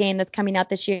another big game that's coming out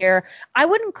this year. I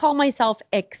wouldn't call myself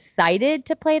excited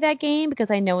to play that game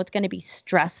because I know it's going to be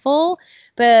stressful,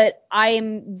 but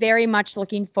I'm very much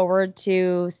looking forward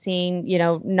to seeing,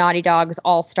 Naughty Dog's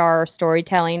all-star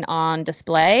storytelling on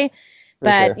display.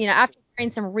 But, sure. After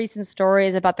hearing some recent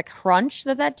stories about the crunch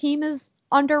that team is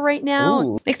under right now,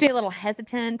 Ooh. it makes me a little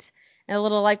hesitant. And a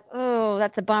little like, oh,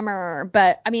 that's a bummer.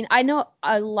 But I mean, I know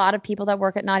a lot of people that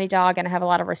work at Naughty Dog and I have a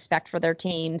lot of respect for their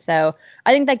team. So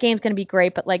I think that game's going to be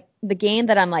great. But like the game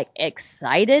that I'm like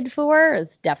excited for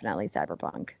is definitely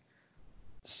Cyberpunk.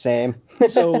 Same.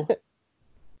 So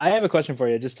I have a question for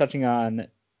you, just touching on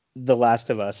The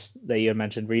Last of Us that you had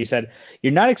mentioned, where you said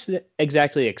you're not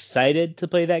exactly excited to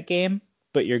play that game,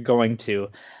 but you're going to.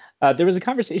 There was a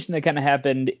conversation that kind of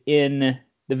happened in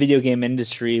the video game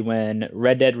industry when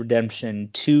Red Dead Redemption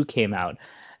 2 came out.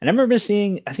 And I remember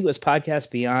seeing, I think it was Podcast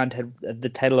Beyond had the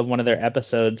title of one of their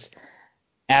episodes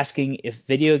asking if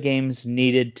video games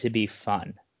needed to be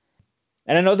fun.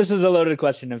 And I know this is a loaded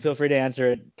question, and feel free to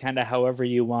answer it kind of however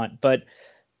you want, but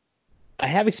I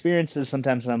have experiences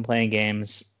sometimes when I'm playing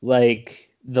games like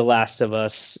The Last of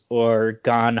Us or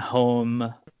Gone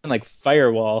Home, like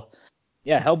Firewall,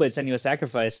 Hellblade: Senua's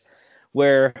Sacrifice,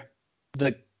 where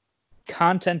the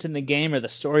content in the game or the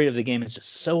story of the game is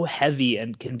just so heavy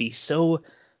and can be so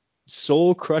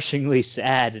soul-crushingly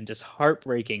sad and just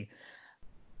heartbreaking.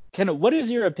 Kind of, what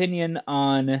is your opinion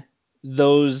on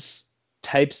those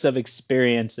types of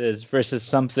experiences versus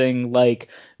something like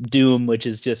Doom, which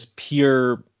is just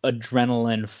pure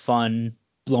adrenaline fun,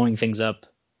 blowing things up?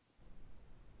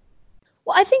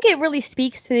 Well, I think it really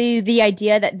speaks to the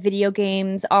idea that video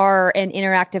games are an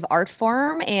interactive art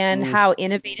form and how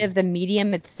innovative the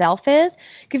medium itself is.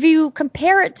 If you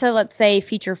compare it to, let's say,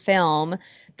 feature film,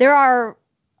 there are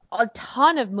a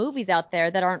ton of movies out there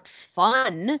that aren't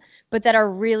fun, but that are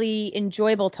really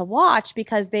enjoyable to watch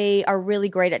because they are really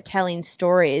great at telling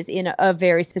stories in a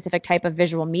very specific type of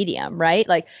visual medium, right?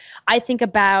 Like, I think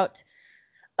about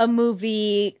a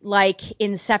movie like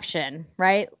Inception,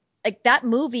 right? Like that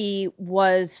movie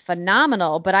was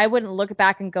phenomenal, but I wouldn't look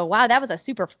back and go, wow, that was a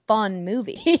super fun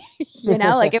movie.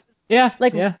 Like it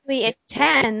was really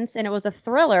intense and it was a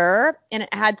thriller and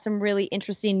it had some really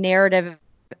interesting narrative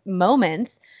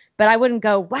moments, but I wouldn't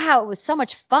go, wow, it was so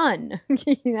much fun,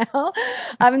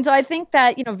 And so I think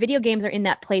that, video games are in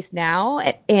that place now,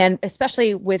 and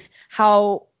especially with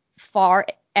how far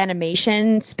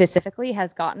animation specifically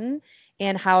has gotten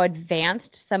and how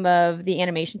advanced some of the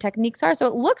animation techniques are. So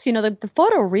it looks, the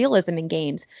photorealism in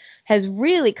games has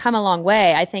really come a long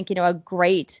way. I think, a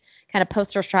great kind of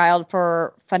poster child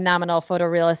for phenomenal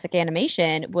photorealistic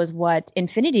animation was what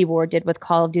Infinity Ward did with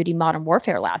Call of Duty Modern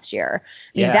Warfare last year.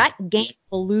 I mean, that game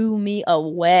blew me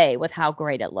away with how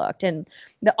great it looked, and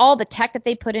all the tech that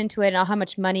they put into it and how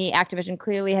much money Activision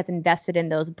clearly has invested in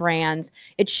those brands.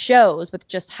 It shows with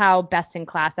just how best in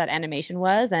class that animation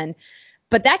was.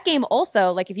 But that game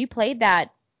also, like if you played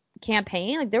that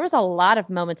campaign, like there was a lot of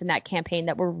moments in that campaign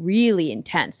that were really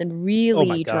intense and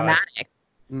really dramatic.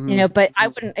 But I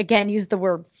wouldn't, again, use the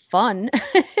word fun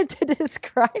to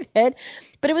describe it,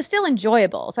 but it was still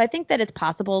enjoyable. So I think that it's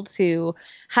possible to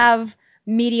have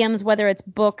mediums, whether it's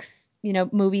books,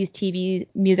 movies, TV,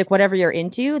 music, whatever you're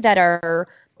into, that are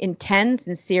intense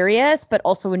and serious, but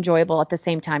also enjoyable at the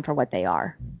same time for what they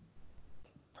are.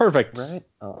 Perfect.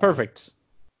 Right? Perfect.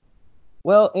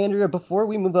 Well, Andrea, before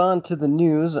we move on to the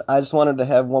news, I just wanted to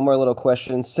have one more little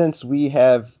question. Since we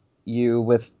have you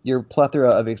with your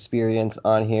plethora of experience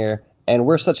on here, and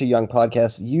we're such a young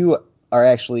podcast, you are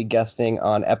actually guesting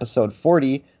on episode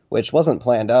 40, which wasn't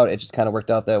planned out. It just kind of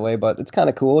worked out that way, but it's kind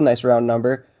of cool. Nice round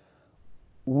number.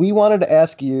 We wanted to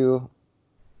ask you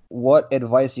what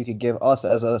advice you could give us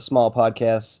as a small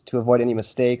podcast to avoid any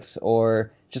mistakes,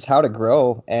 or just how to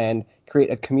grow and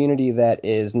create a community that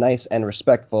is nice and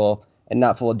respectful and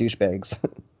not full of douchebags.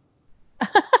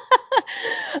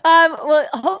 Well,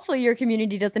 hopefully your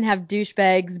community doesn't have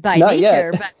douchebags by Not nature,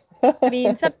 yet. but I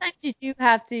mean, sometimes you do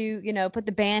have to, put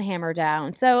the band hammer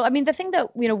down. So, I mean, the thing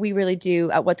that, we really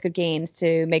do at What's Good Games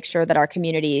to make sure that our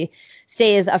community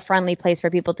stays a friendly place for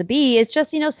people to be is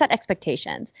just, set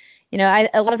expectations. A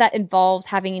lot of that involves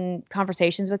having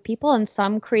conversations with people, and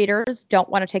some creators don't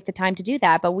want to take the time to do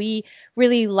that. But we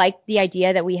really like the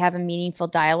idea that we have a meaningful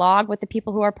dialogue with the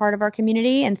people who are part of our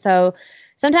community. And so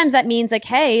sometimes that means like,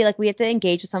 hey, like we have to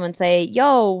engage with someone and say,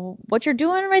 yo, what you're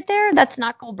doing right there, that's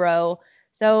not cool, bro.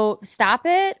 So stop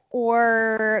it,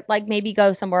 or like maybe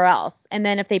go somewhere else. And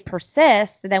then if they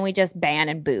persist, then we just ban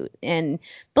and boot and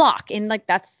block. And like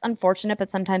that's unfortunate, but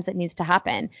sometimes it needs to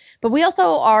happen. But we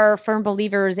also are firm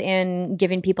believers in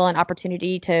giving people an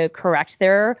opportunity to correct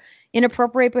their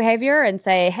inappropriate behavior and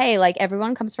say, hey, like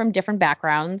everyone comes from different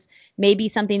backgrounds. Maybe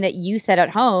something that you said at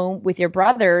home with your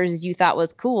brothers you thought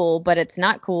was cool, but it's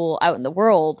not cool out in the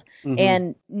world. Mm-hmm.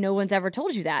 And no one's ever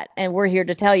told you that. And we're here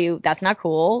to tell you that's not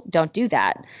cool. Don't do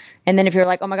that. And then if you're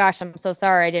like, oh my gosh, I'm so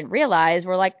sorry, I didn't realize,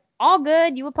 we're like, all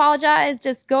good. You apologize.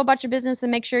 Just go about your business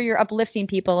and make sure you're uplifting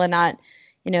people and not,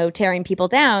 tearing people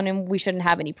down, and we shouldn't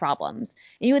have any problems.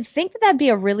 And you would think that that'd be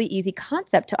a really easy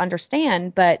concept to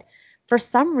understand, but for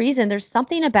some reason, there's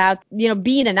something about,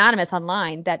 being anonymous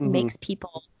online that Mm-hmm. makes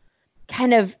people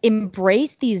kind of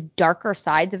embrace these darker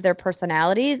sides of their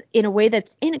personalities in a way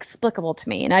that's inexplicable to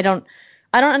me. And I don't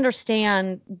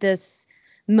understand this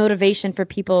motivation for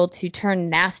people to turn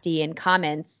nasty in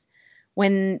comments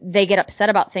when they get upset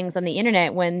about things on the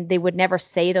internet, when they would never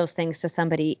say those things to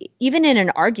somebody, even in an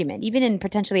argument, even in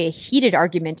potentially a heated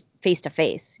argument face to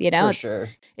face. For sure.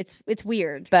 It's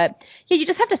weird, but yeah, you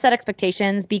just have to set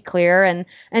expectations, be clear, and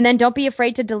then don't be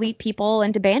afraid to delete people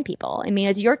and to ban people. I mean,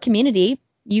 it's your community.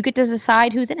 You get to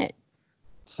decide who's in it.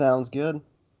 Sounds good.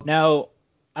 Now,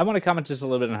 I want to comment just a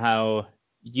little bit on how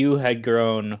you had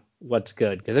grown What's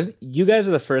Good, because you guys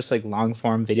are the first like long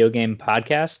form video game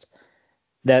podcast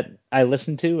that I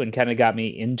listened to and kind of got me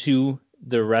into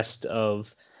the rest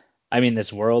of,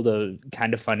 this world of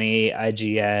Kind of Funny,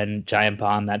 IGN, Giant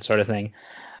Bomb, that sort of thing.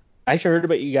 I actually heard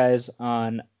about you guys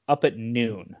on Up at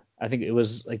Noon. I think it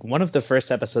was like one of the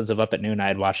first episodes of Up at Noon I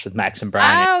had watched with Max and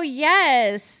Brian. Oh,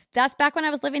 yes. That's back when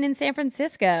I was living in San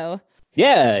Francisco.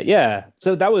 Yeah.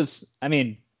 So that was,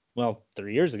 3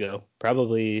 years ago,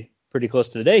 probably pretty close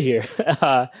to the day here,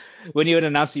 when you had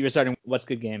announced that you were starting What's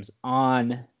Good Games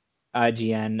on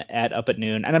IGN at Up at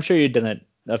Noon. And I'm sure you'd done it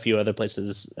a few other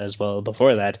places as well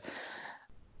before that.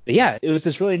 But yeah, it was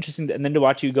just really interesting. And then to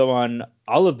watch you go on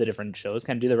all of the different shows,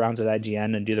 kind of do the rounds at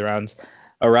IGN and do the rounds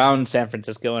around San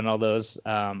Francisco and all those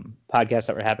podcasts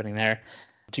that were happening there,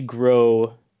 to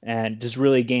grow and just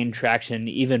really gain traction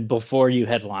even before you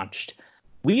had launched.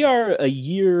 We are a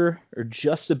year or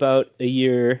just about a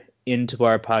year into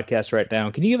our podcast right now.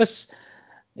 Can you give us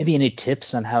maybe any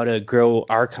tips on how to grow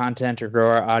our content or grow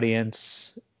our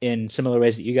audience in similar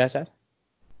ways that you guys have?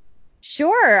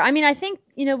 Sure. I think,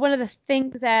 one of the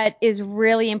things that is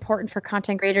really important for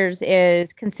content creators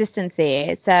is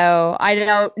consistency. So I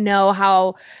don't know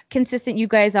how consistent you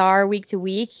guys are week to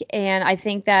week. And I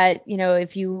think that,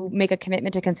 if you make a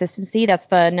commitment to consistency, that's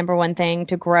the number one thing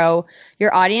to grow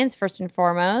your audience first and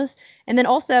foremost. And then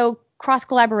also cross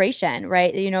collaboration,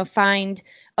 right? Find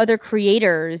other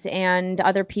creators and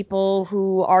other people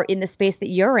who are in the space that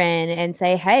you're in and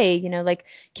say, hey,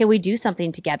 can we do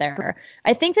something together?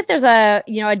 I think that there's a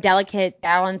delicate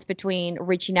balance between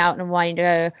reaching out and wanting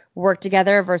to work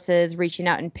together versus reaching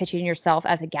out and pitching yourself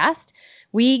as a guest.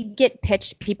 We get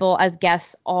pitched people as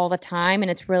guests all the time,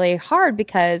 and it's really hard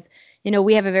because,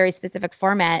 we have a very specific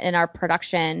format, and our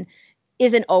production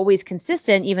isn't always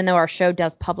consistent, even though our show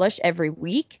does publish every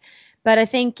week. But I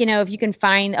think, if you can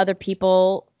find other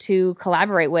people to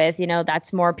collaborate with,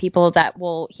 that's more people that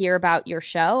will hear about your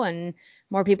show and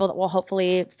more people that will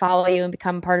hopefully follow you and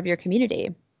become part of your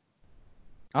community.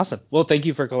 Awesome. Well, thank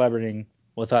you for collaborating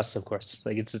with us, of course.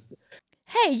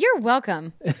 Hey, you're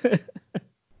welcome.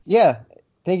 Yeah,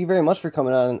 thank you very much for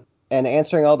coming on and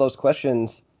answering all those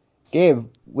questions. Gabe,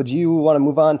 would you want to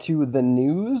move on to the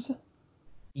news?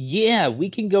 Yeah, we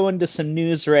can go into some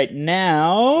news right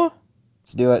now.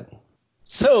 Let's do it.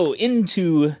 So,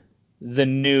 into the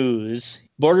news.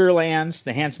 Borderlands,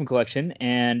 the Handsome Collection,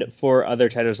 and 4 other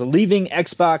titles are leaving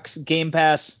Xbox Game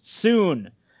Pass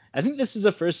soon. I think this is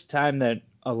the first time that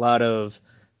a lot of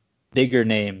bigger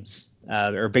names,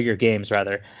 or bigger games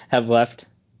rather, have left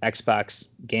Xbox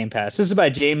Game Pass. This is by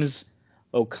James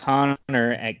O'Connor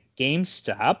at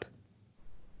GameStop.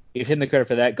 You've hit the credit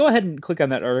for that. Go ahead and click on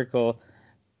that article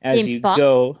as you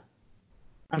go.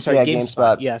 I'm sorry, yeah,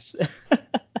 GameSpot. Yes.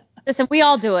 Listen, we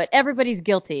all do it. Everybody's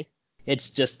guilty. It's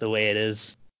just the way it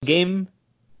is. GameSpot.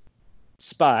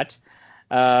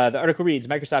 The article reads,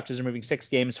 Microsoft is removing 6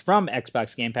 games from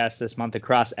Xbox Game Pass this month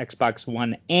across Xbox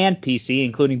One and PC,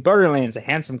 including Borderlands: The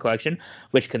Handsome Collection,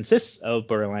 which consists of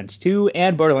Borderlands 2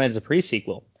 and Borderlands: The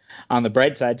Pre-Sequel. On the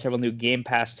bright side, several new Game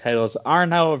Pass titles are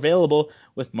now available,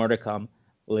 with more to come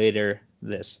later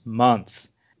this month.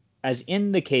 As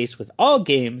in the case with all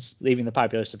games leaving the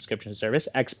popular subscription service,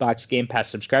 Xbox Game Pass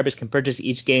subscribers can purchase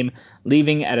each game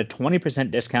leaving at a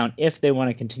 20% discount if they want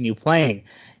to continue playing.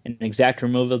 An exact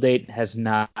removal date has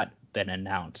not been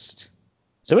announced.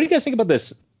 So what do you guys think about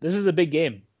this? This is a big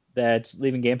game that's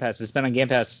leaving Game Pass. It's been on Game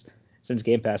Pass since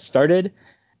Game Pass started.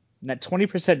 And that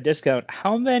 20% discount,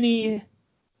 how many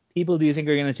people do you think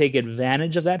are going to take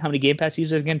advantage of that? How many Game Pass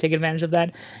users are going to take advantage of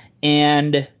that?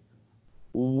 And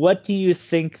what do you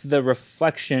think the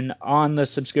reflection on the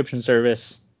subscription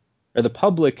service, or the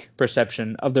public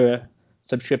perception of the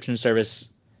subscription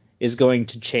service, is going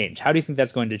to change? How do you think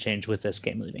that's going to change with this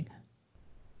game leaving?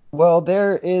 Well,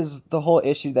 there is the whole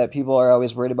issue that people are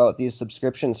always worried about these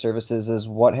subscription services is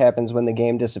what happens when the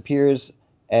game disappears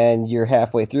and you're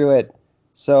halfway through it.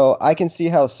 So I can see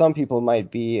how some people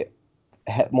might be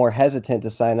more hesitant to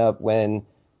sign up when,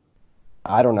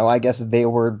 I don't know, I guess they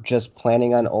were just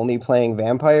planning on only playing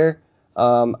Vampire.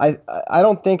 I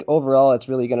don't think overall it's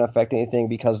really going to affect anything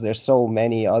because there's so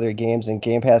many other games and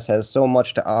Game Pass has so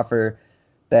much to offer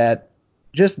that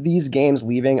just these games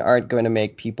leaving aren't going to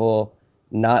make people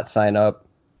not sign up.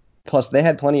 Plus, they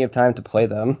had plenty of time to play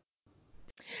them.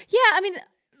 Yeah, I mean,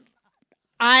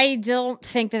 I don't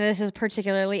think that this is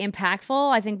particularly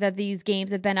impactful. I think that these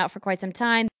games have been out for quite some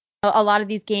time. A lot of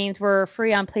these games were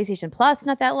free on PlayStation Plus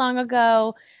not that long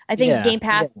ago. I think Game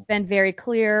Pass has been very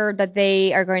clear that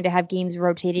they are going to have games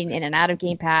rotating in and out of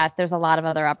Game Pass. There's a lot of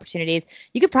other opportunities.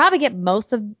 You could probably get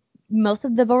most of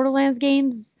the Borderlands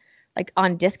games like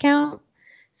on discount.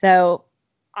 So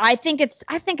I think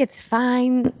it's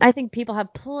fine. I think people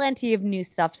have plenty of new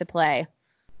stuff to play.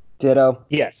 Ditto.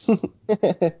 Yes.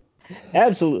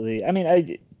 Absolutely. I mean,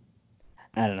 I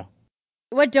don't know.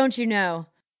 What don't you know?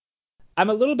 I'm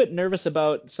a little bit nervous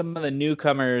about some of the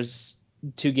newcomers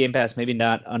to Game Pass maybe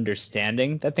not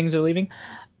understanding that things are leaving.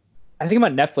 I think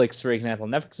about Netflix, for example.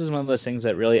 Netflix is one of those things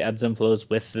that really ebbs and flows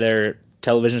with their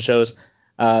television shows.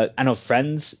 I know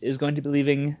Friends is going to be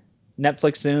leaving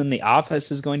Netflix soon. The Office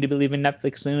is going to be leaving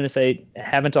Netflix soon if they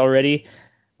haven't already,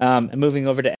 and moving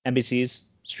over to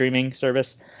NBC's streaming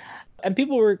service. And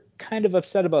people were kind of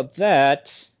upset about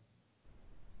that.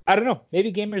 I don't know.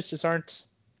 Maybe gamers just aren't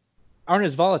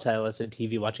as volatile as a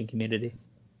TV watching community.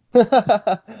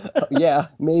 Yeah,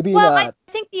 maybe well, not.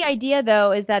 I think the idea,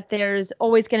 though, is that there's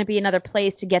always going to be another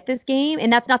place to get this game,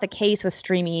 and that's not the case with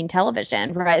streaming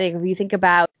television, right? Like, if you think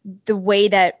about the way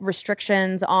that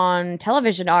restrictions on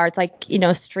television are, it's like,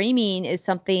 streaming is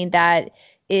something that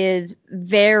is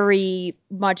very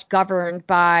much governed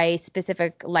by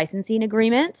specific licensing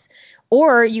agreements,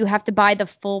 or you have to buy the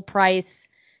full price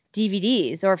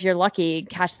DVDs, or if you're lucky,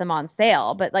 catch them on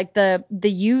sale. But like the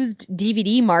used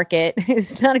DVD market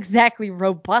is not exactly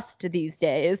robust these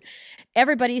days.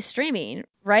 Everybody's streaming,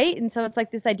 right? And so it's like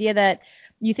this idea that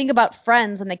you think about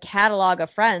Friends and the catalog of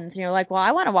Friends, and you're like, well,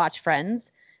 I want to watch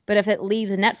Friends, but if it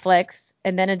leaves Netflix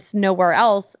and then it's nowhere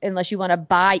else unless you want to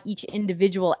buy each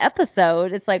individual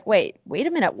episode, it's like, wait a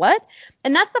minute, what?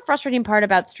 And that's the frustrating part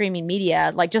about streaming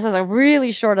media. Like, just as a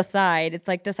really short aside, it's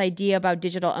like this idea about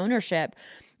digital ownership.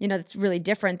 It's really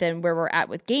different than where we're at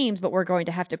with games, but we're going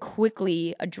to have to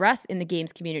quickly address in the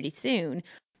games community soon.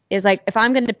 Is like, if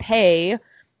I'm going to pay,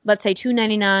 let's say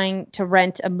 $2.99 to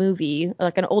rent a movie,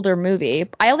 like an older movie,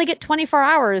 I only get 24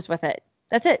 hours with it.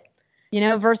 That's it.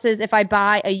 Versus if I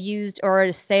buy a used or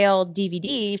a sale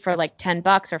DVD for like $10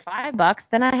 or $5,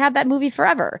 then I have that movie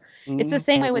forever. Mm-hmm. It's the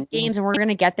same way with games, and we're going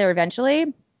to get there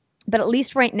eventually. But at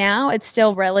least right now, it's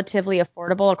still relatively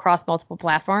affordable across multiple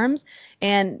platforms.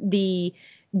 And the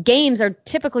games are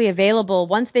typically available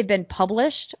once they've been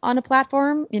published on a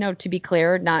platform, to be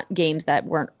clear, not games that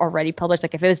weren't already published.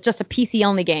 Like if it was just a PC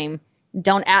only game,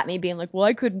 don't at me being like, well,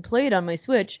 I couldn't play it on my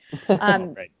Switch.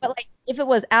 Right. But like if it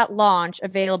was at launch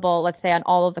available, let's say on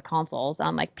all of the consoles,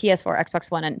 on like PS4, Xbox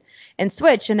One, and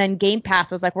Switch, and then Game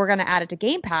Pass was like, we're going to add it to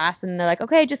Game Pass. And they're like,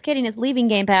 okay, just kidding, it's leaving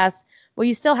Game Pass. Well,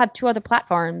 you still have 2 other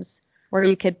platforms where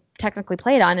you could technically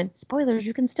play it on. And spoilers,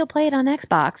 you can still play it on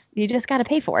Xbox. You just got to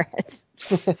pay for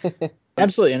it.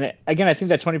 Absolutely. And again, I think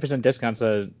that 20% discount's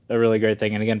a really great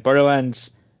thing. And again,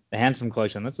 Borderlands, the Handsome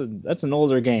Collection, that's an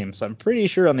older game. So I'm pretty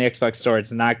sure on the Xbox store,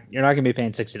 you're not going to be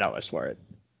paying $60 for it.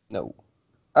 No.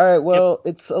 All right, well,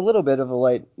 It's a little bit of a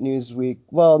light news week.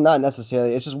 Well, not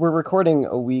necessarily. It's just we're recording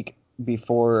a week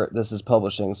before this is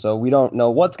publishing, so we don't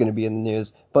know what's going to be in the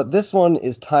news. But this one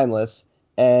is timeless,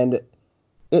 and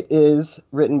it is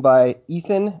written by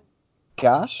Ethan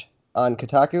Gach on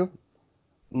Kotaku.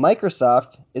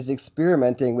 Microsoft is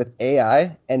experimenting with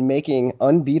AI and making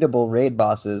unbeatable raid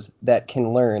bosses that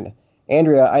can learn.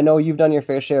 Andrea, I know you've done your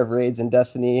fair share of raids in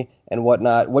Destiny and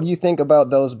whatnot. What do you think about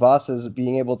those bosses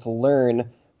being able to learn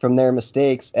from their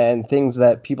mistakes and things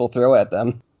that people throw at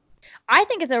them? I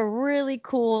think it's a really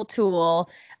cool tool.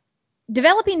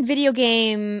 Developing video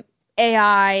game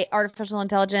AI, artificial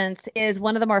intelligence, is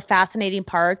one of the more fascinating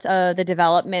parts of the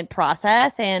development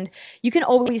process. And you can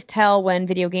always tell when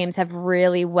video games have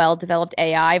really well developed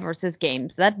AI versus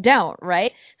games that don't,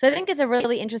 right? So I think it's a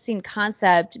really interesting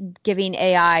concept, giving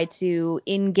AI to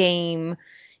in-game,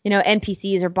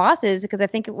 NPCs or bosses, because I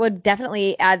think it would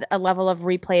definitely add a level of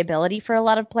replayability for a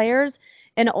lot of players,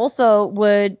 and also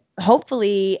would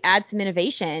hopefully add some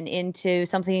innovation into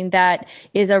something that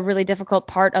is a really difficult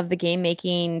part of the game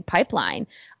making pipeline.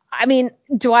 I mean,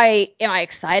 am I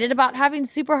excited about having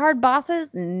super hard bosses?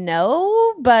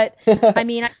 No, but I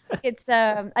mean,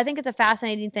 I think it's a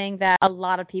fascinating thing that a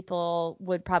lot of people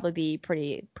would probably be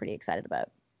pretty excited about.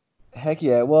 Heck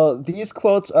yeah. Well, these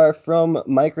quotes are from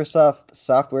Microsoft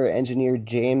software engineer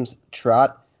James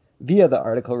Trott via the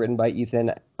article written by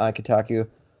Ethan on Kotaku.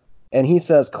 And he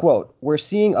says, quote, "We're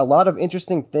seeing a lot of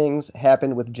interesting things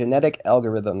happen with genetic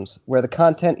algorithms, where the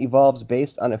content evolves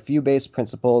based on a few base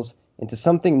principles into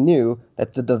something new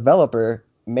that the developer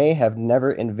may have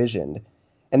never envisioned."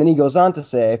 And then he goes on to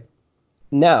say,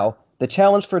 "Now, the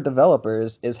challenge for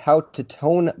developers is how to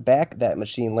tone back that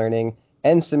machine learning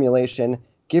and simulation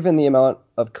given the amount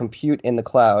of compute in the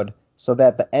cloud so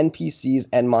that the NPCs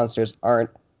and monsters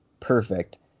aren't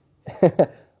perfect."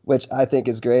 Which I think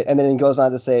is great. And then he goes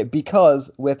on to say,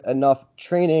 because with enough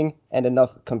training and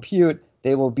enough compute,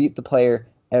 they will beat the player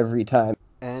every time.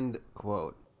 End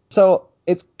quote. So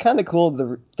it's kind of cool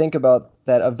to think about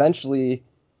that eventually,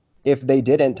 if they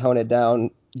didn't tone it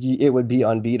down, it would be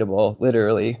unbeatable,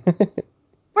 literally.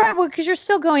 Right, well, because you're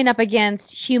still going up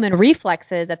against human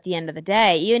reflexes at the end of the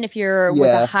day. Even if you're with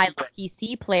a high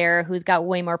PC player who's got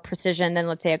way more precision than,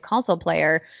 let's say, a console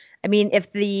player. I mean,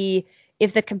 if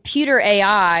the computer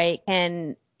AI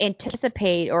can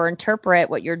anticipate or interpret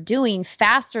what you're doing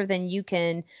faster than you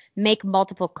can make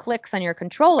multiple clicks on your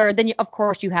controller, then of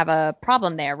course you have a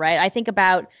problem there, right? I think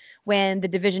about when the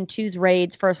Division 2's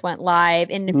raids first went live,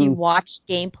 and if you watched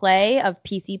gameplay of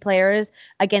PC players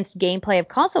against gameplay of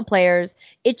console players,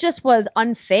 it just was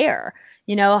unfair.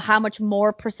 How much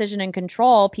more precision and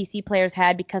control PC players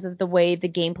had because of the way the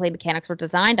gameplay mechanics were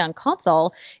designed on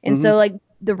console. And so like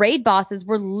the raid bosses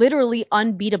were literally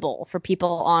unbeatable for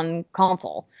people on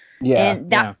console. Yeah. And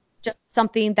that's just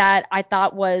something that I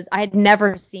thought I had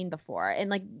never seen before. And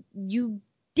like, you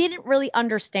didn't really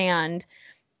understand.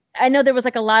 I know there was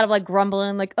like a lot of like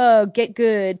grumbling, like, oh, get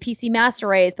good PC master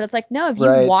race. But it's like, no, if you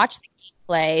watch the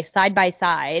gameplay side by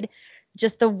side,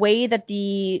 just the way that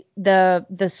the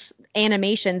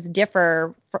animations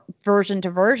differ version to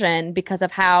version because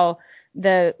of how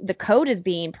the code is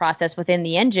being processed within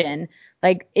the engine,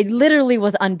 like it literally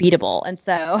was unbeatable. And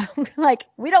so like,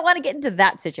 we don't want to get into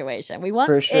that situation. We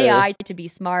want AI to be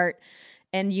smart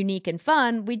and unique and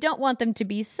fun. We don't want them to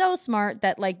be so smart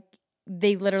that like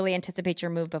they literally anticipate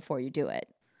your move before you do it.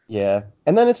 Yeah.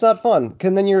 And then it's not fun,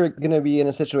 because then you're going to be in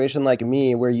a situation like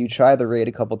me where you try the raid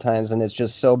a couple times and it's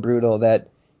just so brutal that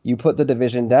you put the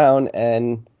Division down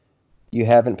and you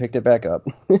haven't picked it back up.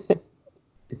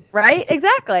 Right?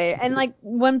 Exactly. And like,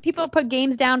 when people put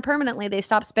games down permanently, they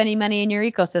stop spending money in your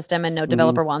ecosystem, and no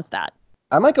developer wants that.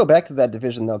 I might go back to that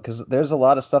Division though, because there's a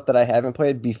lot of stuff that I haven't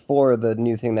played before the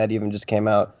new thing that even just came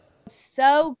out.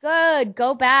 So good.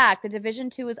 Go back. The Division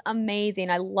 2 is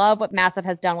amazing. I love what Massive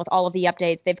has done with all of the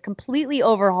updates. They've completely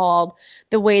overhauled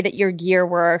the way that your gear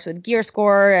works with gear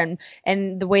score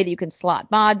and the way that you can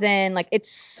slot mods in. Like,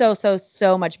 it's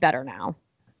so much better now.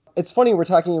 It's funny we're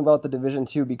talking about the Division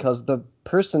 2 because the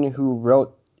person who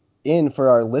wrote in for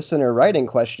our listener writing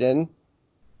question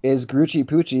is Grucci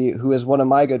Poochie, who is one of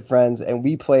my good friends, and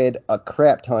we played a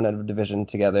crap ton of Division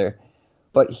together.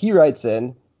 But he writes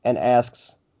in and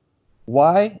asks,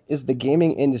 why is the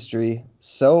gaming industry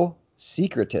so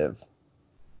secretive?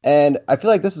 And I feel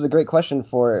like this is a great question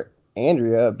for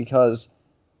Andrea because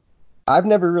I've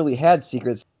never really had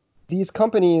secrets. These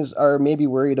companies are maybe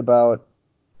worried about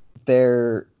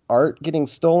their art getting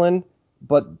stolen,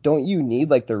 but don't you need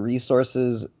like the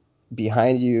resources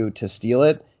behind you to steal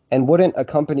it? And wouldn't a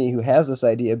company who has this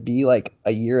idea be like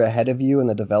a year ahead of you in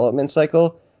the development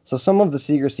cycle? So some of the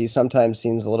secrecy sometimes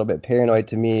seems a little bit paranoid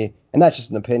to me, and that's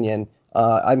just an opinion.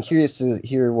 I'm curious to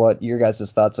hear what your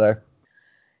guys' thoughts are.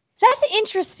 That's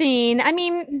interesting. I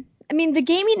mean, the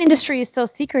gaming industry is so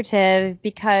secretive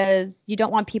because you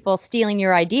don't want people stealing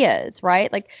your ideas,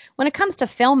 right? Like when it comes to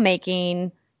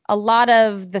filmmaking, a lot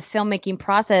of the filmmaking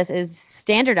process is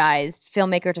standardized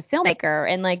filmmaker to filmmaker,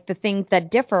 and like the things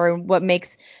that differ, what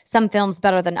makes some films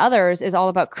better than others is all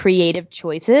about creative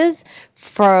choices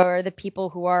for the people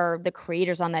who are the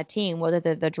creators on that team, whether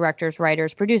they're the directors,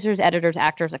 writers, producers, editors,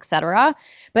 actors, etc.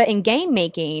 But in game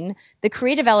making, the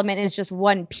creative element is just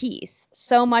one piece.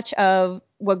 So much of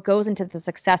what goes into the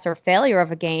success or failure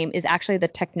of a game is actually the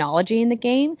technology in the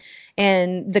game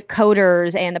and the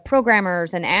coders and the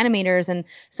programmers and animators and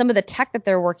some of the tech that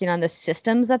they're working on, the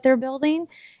systems that they're building.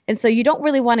 And so you don't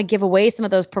really want to give away some of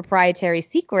those proprietary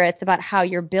secrets about how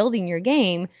you're building your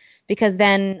game, because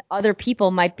then other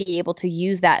people might be able to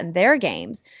use that in their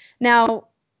games. Now,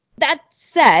 that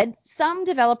said, some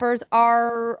developers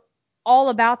are all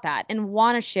about that and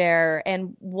want to share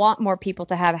and want more people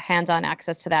to have hands-on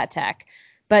access to that tech.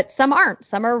 But some aren't.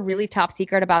 Some are really top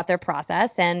secret about their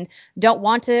process and don't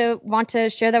want to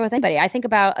share that with anybody. I think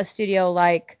about a studio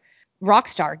like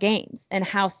Rockstar Games and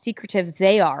how secretive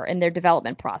they are in their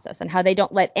development process and how they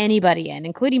don't let anybody in,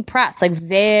 including press. Like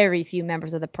very few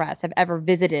members of the press have ever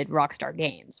visited Rockstar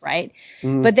Games, right?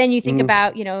 Mm-hmm. But then you think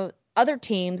about, other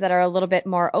teams that are a little bit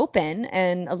more open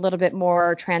and a little bit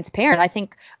more transparent. I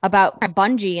think about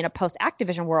Bungie in a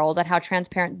post-Activision world and how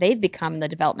transparent they've become in the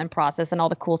development process and all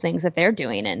the cool things that they're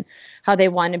doing and how they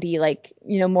want to be like,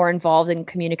 more involved and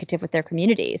communicative with their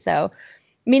community. So,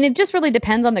 I mean, it just really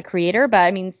depends on the creator, but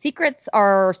I mean, secrets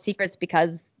are secrets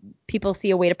because people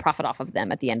see a way to profit off of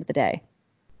them at the end of the day.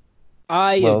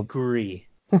 I agree.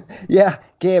 Yeah,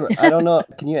 Gabe, I don't know.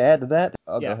 Can you add to that?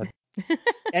 Go ahead.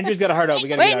 Andrew's got a heart out. We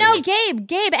gotta Wait, get out of here.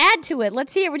 Gabe, add to it.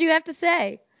 Let's hear what you have to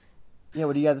say. Yeah,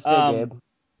 what do you have to say,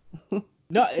 Gabe?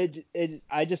 No,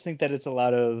 I just think that it's a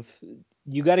lot of,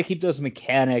 you got to keep those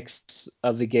mechanics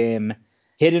of the game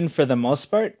hidden for the most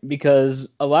part,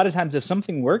 because a lot of times if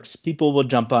something works, people will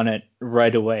jump on it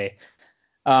right away.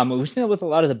 We've seen it with a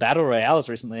lot of the battle royales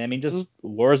recently. I mean, just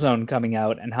Warzone coming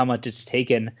out and how much it's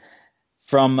taken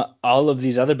from all of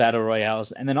these other battle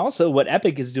royales. And then also what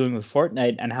Epic is doing with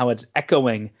Fortnite and how it's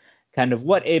echoing kind of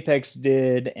what Apex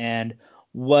did and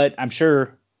what I'm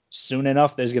sure soon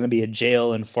enough there's going to be a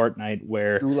jail in Fortnite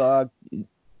where Gulag.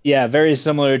 Yeah, very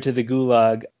similar to the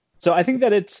Gulag. So I think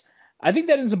that it's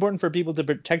important for people to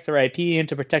protect their IP and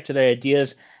to protect their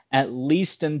ideas at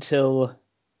least until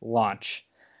launch.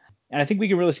 And I think we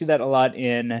can really see that a lot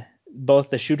in both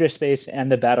the shooter space and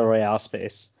the battle royale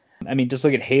space. I mean, just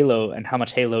look at Halo and how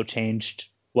much Halo changed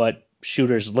what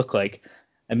shooters look like.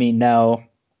 I mean, now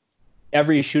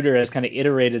every shooter has kind of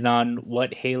iterated on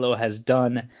what Halo has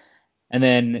done, and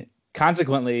then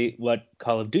consequently what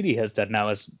Call of Duty has done now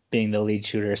as being the lead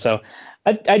shooter. So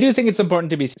I do think it's important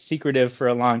to be secretive for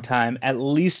a long time, at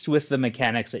least with the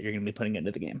mechanics that you're going to be putting into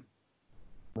the game.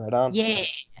 Right on. Yeah.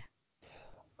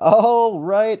 All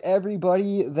right,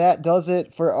 everybody, that does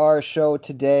it for our show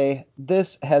today.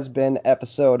 This has been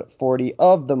episode 40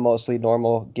 of the Mostly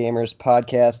Normal Gamers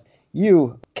podcast.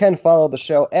 You can follow the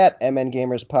show at MN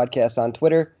Gamers Podcast on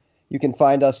Twitter. You can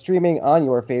find us streaming on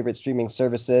your favorite streaming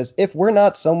services. If we're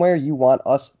not somewhere you want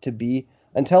us to be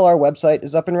until our website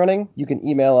is up and running, you can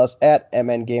email us at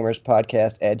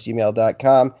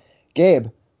mngamerspodcast@gmail.com. Gabe,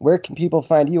 where can people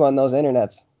find you on those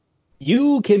internets?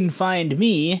 You can find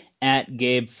me at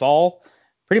Gabe Fall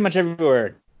pretty much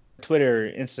everywhere.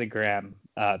 Twitter, Instagram,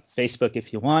 Facebook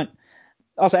if you want.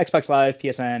 Also Xbox Live,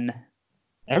 PSN,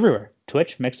 everywhere.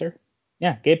 Twitch, Mixer.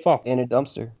 Yeah, Gabe Fall. And a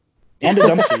dumpster. And a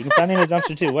dumpster. You can find me in a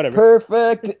dumpster too, whatever.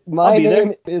 Perfect. My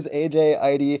name is AJ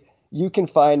ID. You can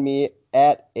find me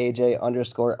at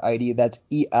AJ_ID. That's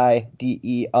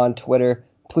EIDE on Twitter.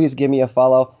 Please give me a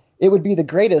follow. It would be the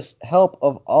greatest help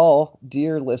of all,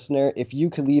 dear listener, if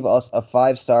you could leave us a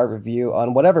 5-star review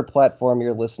on whatever platform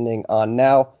you're listening on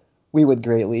now. We would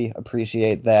greatly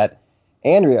appreciate that.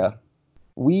 Andrea,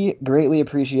 we greatly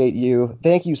appreciate you.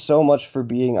 Thank you so much for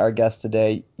being our guest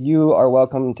today. You are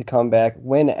welcome to come back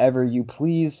whenever you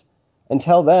please.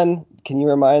 Until then, can you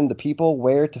remind the people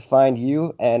where to find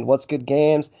you and What's Good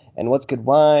Games and What's Good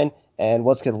Wine and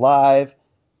What's Good Live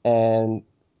and,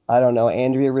 I don't know,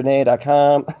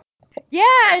 AndreaRenee.com?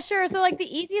 Yeah, sure. So like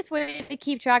the easiest way to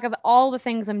keep track of all the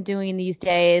things I'm doing these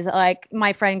days, like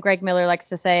my friend Greg Miller likes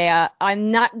to say,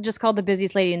 I'm not just called the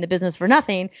busiest lady in the business for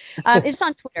nothing. It's just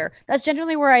on Twitter. That's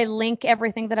generally where I link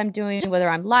everything that I'm doing, whether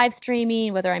I'm live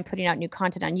streaming, whether I'm putting out new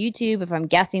content on YouTube, if I'm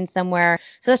guesting somewhere.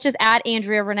 So that's just at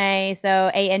Andrea Renee.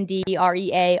 So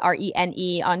AndreaRenee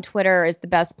on Twitter is the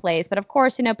best place. But of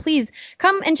course, please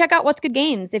come and check out What's Good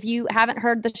Games. If you haven't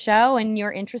heard the show and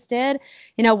you're interested,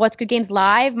 What's Good Games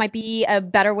Live might be a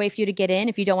better way for you to get in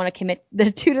if you don't want to commit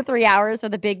the 2 to 3 hours of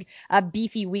the big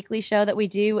beefy weekly show that we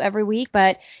do every week.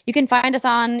 But you can find us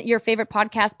on your favorite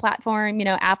podcast platform,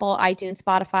 Apple, iTunes,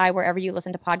 Spotify, wherever you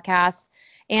listen to podcasts.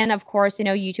 And of course,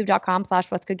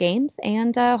 youtube.com/What's Good Games.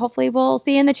 And hopefully we'll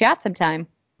see you in the chat sometime.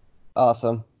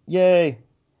 Awesome. Yay.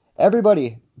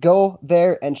 Everybody, go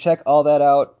there and check all that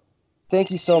out. Thank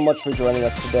you so much for joining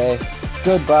us today.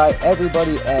 Goodbye,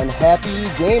 everybody, and happy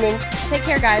gaming. Take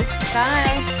care, guys.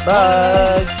 Bye.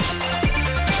 Bye.